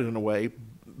mad in a way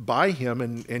by him,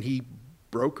 and he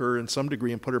broke her in some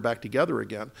degree and put her back together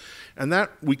again. And that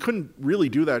we couldn't really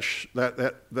do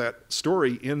that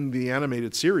story in the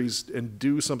animated series and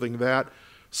do something that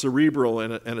cerebral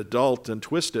and adult and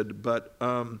twisted, but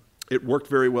it worked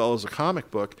very well as a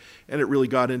comic book, and it really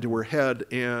got into her head.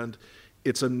 And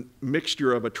it's a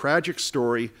mixture of a tragic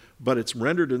story, but it's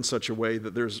rendered in such a way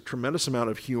that there's a tremendous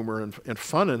amount of humor and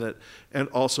fun in it, and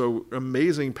also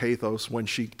amazing pathos when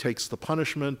she takes the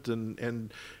punishment,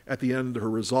 and at the end her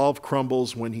resolve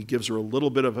crumbles when he gives her a little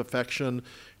bit of affection.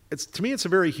 To me, it's a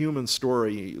very human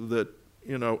story that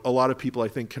a lot of people I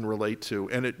think can relate to,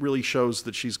 and it really shows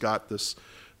that she's got this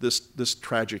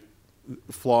tragic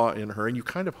flaw in her, and you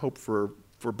kind of hope for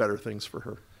better things for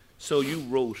her. So you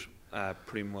wrote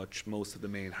pretty much most of the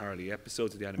main Harley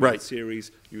episodes of the animated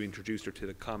series. You introduced her to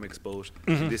the comics both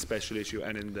in this special issue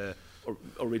and in the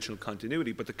original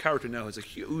continuity, but the character now has a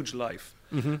huge life.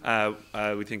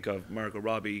 We think of Margot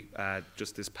Robbie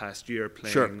just this past year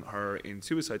playing her in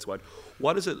Suicide Squad.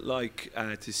 What is it like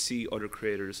to see other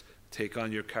creators take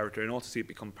on your character and also see it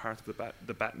become part of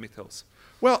the Bat mythos?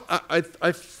 Well,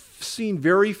 I've seen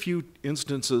very few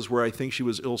instances where I think she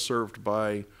was ill-served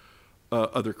by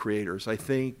other creators. I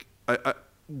think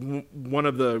one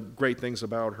of the great things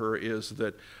about her is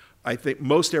that I think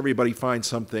most everybody finds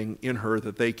something in her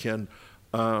that they can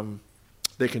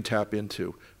tap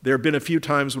into. There have been a few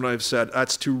times when I've said,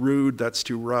 that's too rude, that's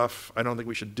too rough, I don't think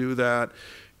we should do that,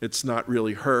 it's not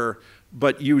really her,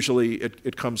 but usually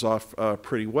it comes off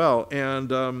pretty well.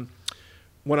 And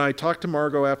when I talked to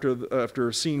Margot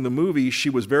after seeing the movie, she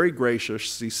was very gracious.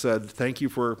 She said, thank you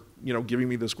for giving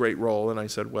me this great role. And I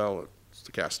said, well, it's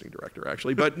the casting director,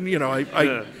 actually. But,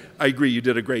 I agree, you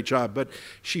did a great job. But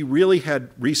she really had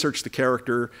researched the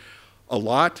character a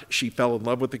lot. She fell in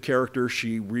love with the character.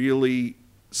 She really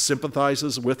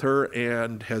sympathizes with her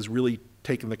and has really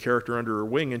taken the character under her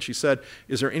wing. And she said,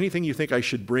 is there anything you think I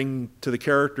should bring to the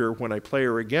character when I play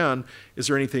her again? Is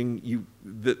there anything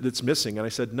that's missing? And I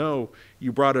said, no,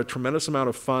 you brought a tremendous amount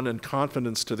of fun and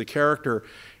confidence to the character.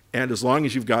 And as long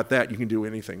as you've got that, you can do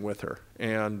anything with her.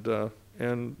 And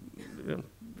it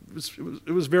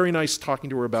was very nice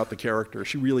talking to her about the character.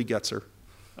 She really gets her.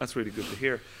 That's really good to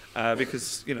hear,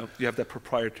 because you have that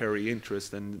proprietary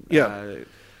interest, and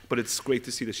but it's great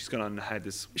to see that she's gone on and had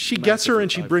this. She gets her, and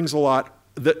she brings a lot.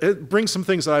 It brings some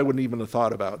things that I wouldn't even have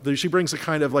thought about. She brings a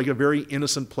kind of like a very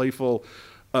innocent, playful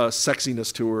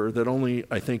sexiness to her that only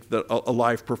I think that a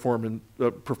live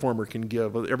performer can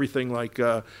give. Everything like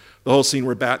the whole scene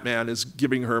where Batman is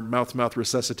giving her mouth-to-mouth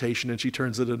resuscitation and she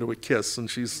turns it into a kiss, and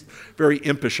she's very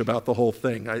impish about the whole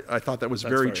thing. I thought that was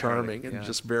very charming and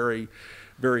just very,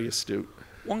 very astute.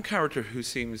 One character who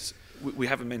seems we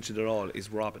haven't mentioned at all is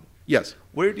Robin. Yes.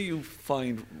 Where do you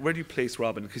place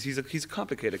Robin? Because he's a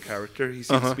complicated character. He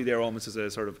seems to be there almost as a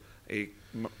sort of a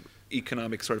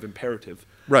economic sort of imperative.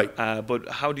 Right. But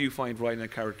how do you find writing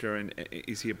that character, and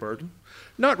is he a burden?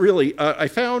 Not really. I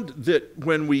found that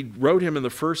when we wrote him in the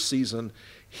first season,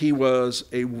 he was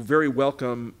a very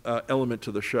welcome element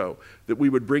to the show, that we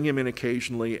would bring him in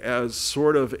occasionally as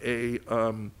sort of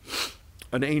an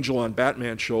angel on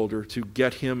Batman's shoulder to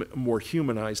get him more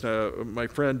humanized. My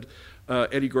friend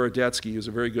Eddie Gorodetsky, who's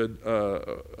a very good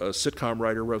sitcom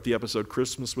writer, wrote the episode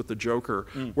Christmas with the Joker,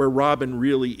 where Robin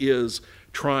really is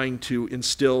trying to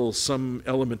instill some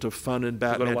element of fun in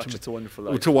Batman. To watch It's a Wonderful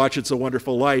Life. To watch It's a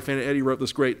Wonderful Life. And Eddie wrote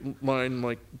this great line,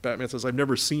 like Batman says, I've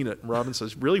never seen it. And Robin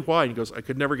says, really, why? And he goes, I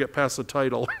could never get past the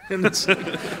title. And that's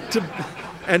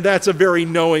a very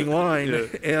knowing line.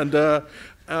 Yeah.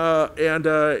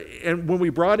 And when we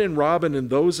brought in Robin and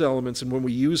those elements, and when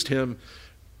we used him,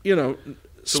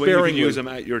 so when you can use him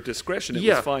at your discretion, it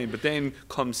was fine. But then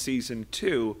comes season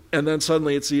 2, and then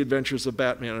suddenly it's the adventures of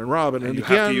Batman and Robin, and you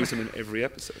have to use him in every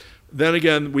episode. Then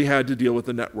again, we had to deal with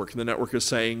the network, and the network is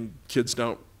saying kids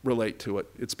don't relate to it.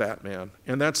 It's Batman,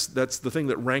 and that's the thing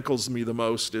that rankles me the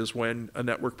most, is when a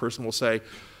network person will say,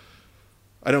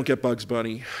 I don't get Bugs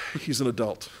Bunny. He's an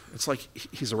adult. It's like,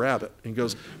 he's a rabbit. And he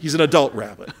goes, he's an adult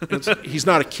rabbit. He's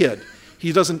not a kid.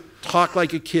 He doesn't talk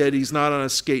like a kid. He's not on a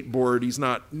skateboard. He's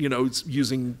not,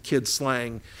 using kid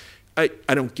slang. I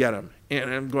don't get him.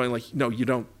 And I'm going like, no, you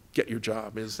don't get your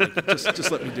job. It's like,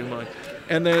 just let me do mine.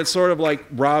 And then it's sort of like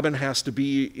Robin has to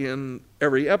be in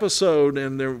every episode.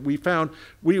 And there we found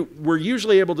we were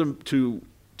usually able to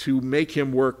make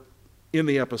him work in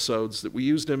the episodes that we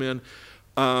used him in.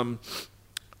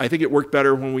 I think it worked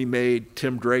better when we made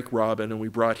Tim Drake Robin and we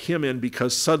brought him in,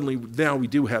 because suddenly now we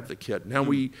do have the kid. Now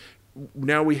we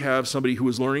have somebody who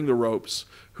is learning the ropes,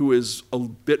 who is a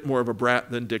bit more of a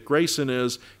brat than Dick Grayson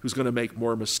is, who's going to make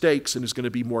more mistakes and is going to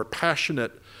be more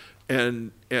passionate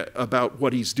and about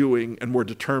what he's doing and more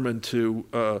determined to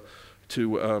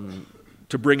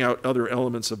bring out other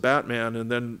elements of Batman.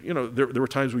 And then there were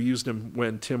times we used him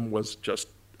when Tim was just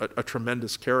a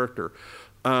tremendous character.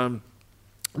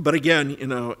 But again,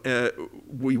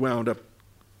 we wound up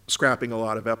scrapping a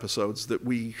lot of episodes that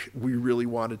we really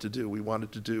wanted to do. We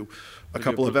wanted to do a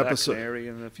couple of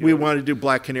episodes. We wanted to do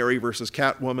Black Canary versus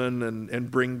Catwoman and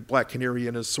bring Black Canary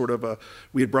in as sort of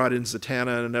we had brought in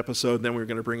Zatanna in an episode, and then we were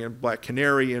going to bring in Black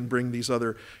Canary and bring these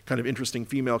other kind of interesting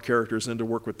female characters in to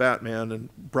work with Batman and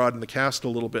broaden the cast a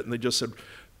little bit. And they just said,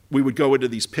 we would go into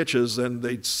these pitches and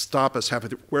they'd stop us halfway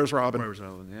through. Where's Robin? Where's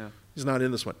Robin? Yeah. He's not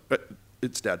in this one. But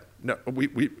it's dead. No,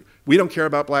 we don't care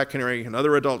about Black Canary,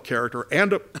 another adult character,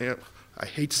 and I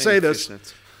hate to say this,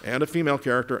 and a female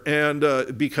character,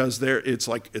 and because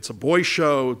it's a boy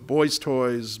show, boys'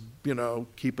 toys,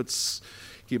 keep it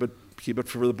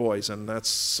for the boys, and that's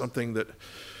something that,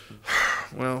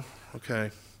 well, okay.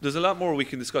 There's a lot more we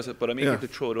can discuss it, but I'm eager to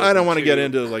throw it open. I don't want to get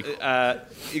into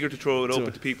eager to throw it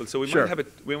open to people. So we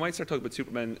might start talking about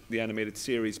Superman the animated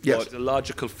series, but a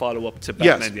logical follow-up to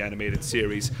Batman the animated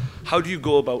series. How do you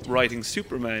go about writing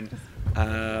Superman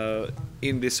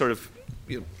in this sort of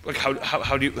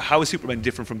how is Superman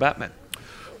different from Batman?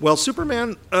 Well,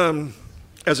 Superman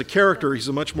as a character, he's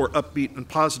a much more upbeat and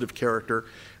positive character,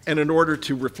 and in order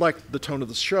to reflect the tone of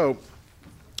the show,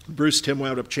 Bruce Timm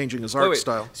wound up changing his art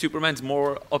style. Superman's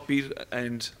more upbeat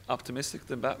and optimistic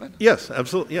than Batman? Yes,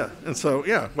 absolutely, yeah. And so,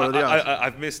 what are the odds?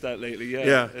 I've missed that lately,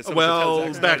 Yeah,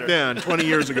 well, back then, 20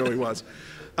 years ago he was.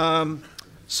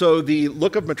 So the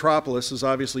look of Metropolis is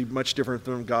obviously much different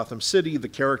than Gotham City. The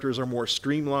characters are more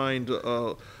streamlined,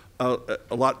 a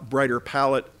lot brighter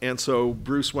palette, and so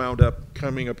Bruce wound up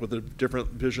coming up with a different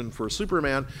vision for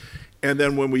Superman. And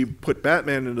then when we put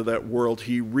Batman into that world,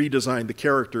 he redesigned the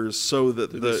characters so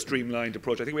that the streamlined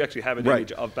approach. I think we actually have an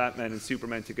image of Batman and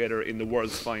Superman together in the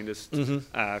world's finest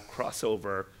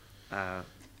crossover.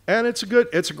 And it's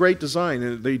a great design,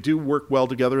 and they do work well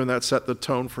together, and that set the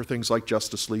tone for things like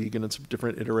Justice League and its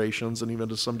different iterations, and even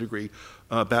to some degree,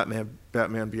 Batman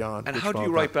Beyond. And how do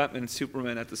you write Batman and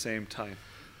Superman at the same time?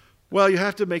 Well, you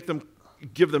have to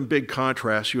give them big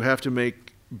contrasts. You have to make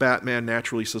Batman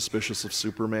naturally suspicious of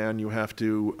Superman. You have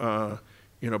to,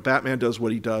 Batman does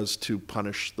what he does to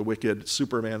punish the wicked.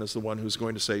 Superman is the one who's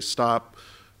going to say, stop,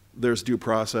 there's due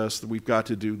process, we've got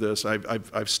to do this.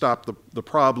 I've stopped the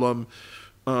problem.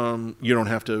 You don't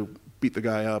have to beat the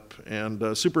guy up.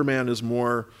 And Superman is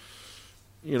more,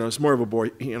 it's more of a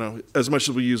boy, as much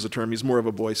as we use the term, he's more of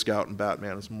a Boy Scout, and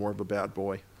Batman is more of a bad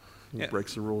boy. He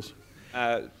breaks the rules.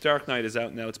 Dark Knight is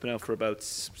out now. It's been out for about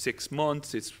 6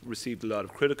 months. It's received a lot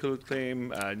of critical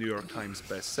acclaim, New York Times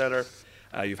bestseller.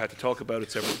 You've had to talk about it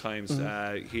several times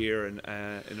here and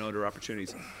in other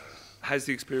opportunities. Has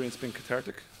the experience been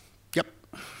cathartic? Yep.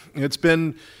 It's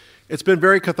been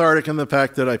very cathartic in the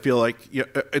fact that I feel like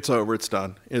it's over, it's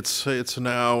done. It's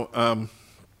now.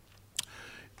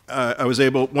 I was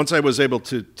able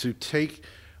to take.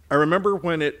 I remember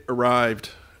when it arrived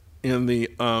in the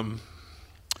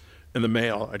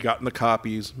mail. I'd gotten the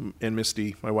copies, and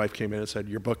Misty, my wife, came in and said,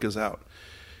 "Your book is out,"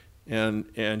 and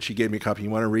she gave me a copy. You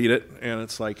want to read it? And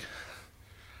it's like,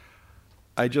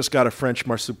 I just got a French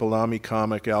Marsupilami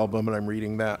comic album, and I'm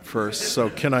reading that first. So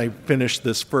can I finish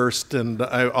this first, and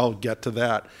I'll get to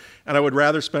that. And I would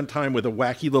rather spend time with a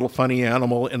wacky little funny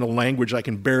animal in a language I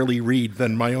can barely read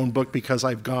than my own book, because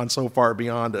I've gone so far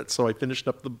beyond it. So I finished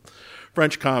up the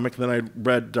French comic, then I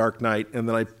read Dark Knight, and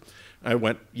then I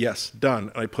went, yes, done.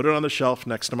 And I put it on the shelf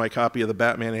next to my copy of the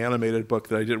Batman animated book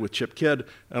that I did with Chip Kidd,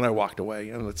 and I walked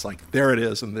away. And it's like, there it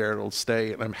is, and there it'll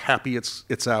stay. And I'm happy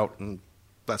it's out, and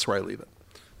that's where I leave it.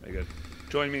 Very good.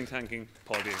 Join me in thanking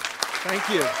Paul Dean. Thank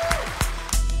you.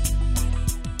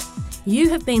 You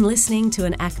have been listening to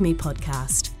an Acme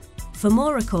podcast. For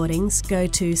more recordings, go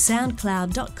to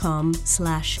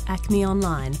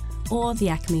soundcloud.com/acmeonline or the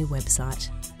Acme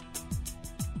website.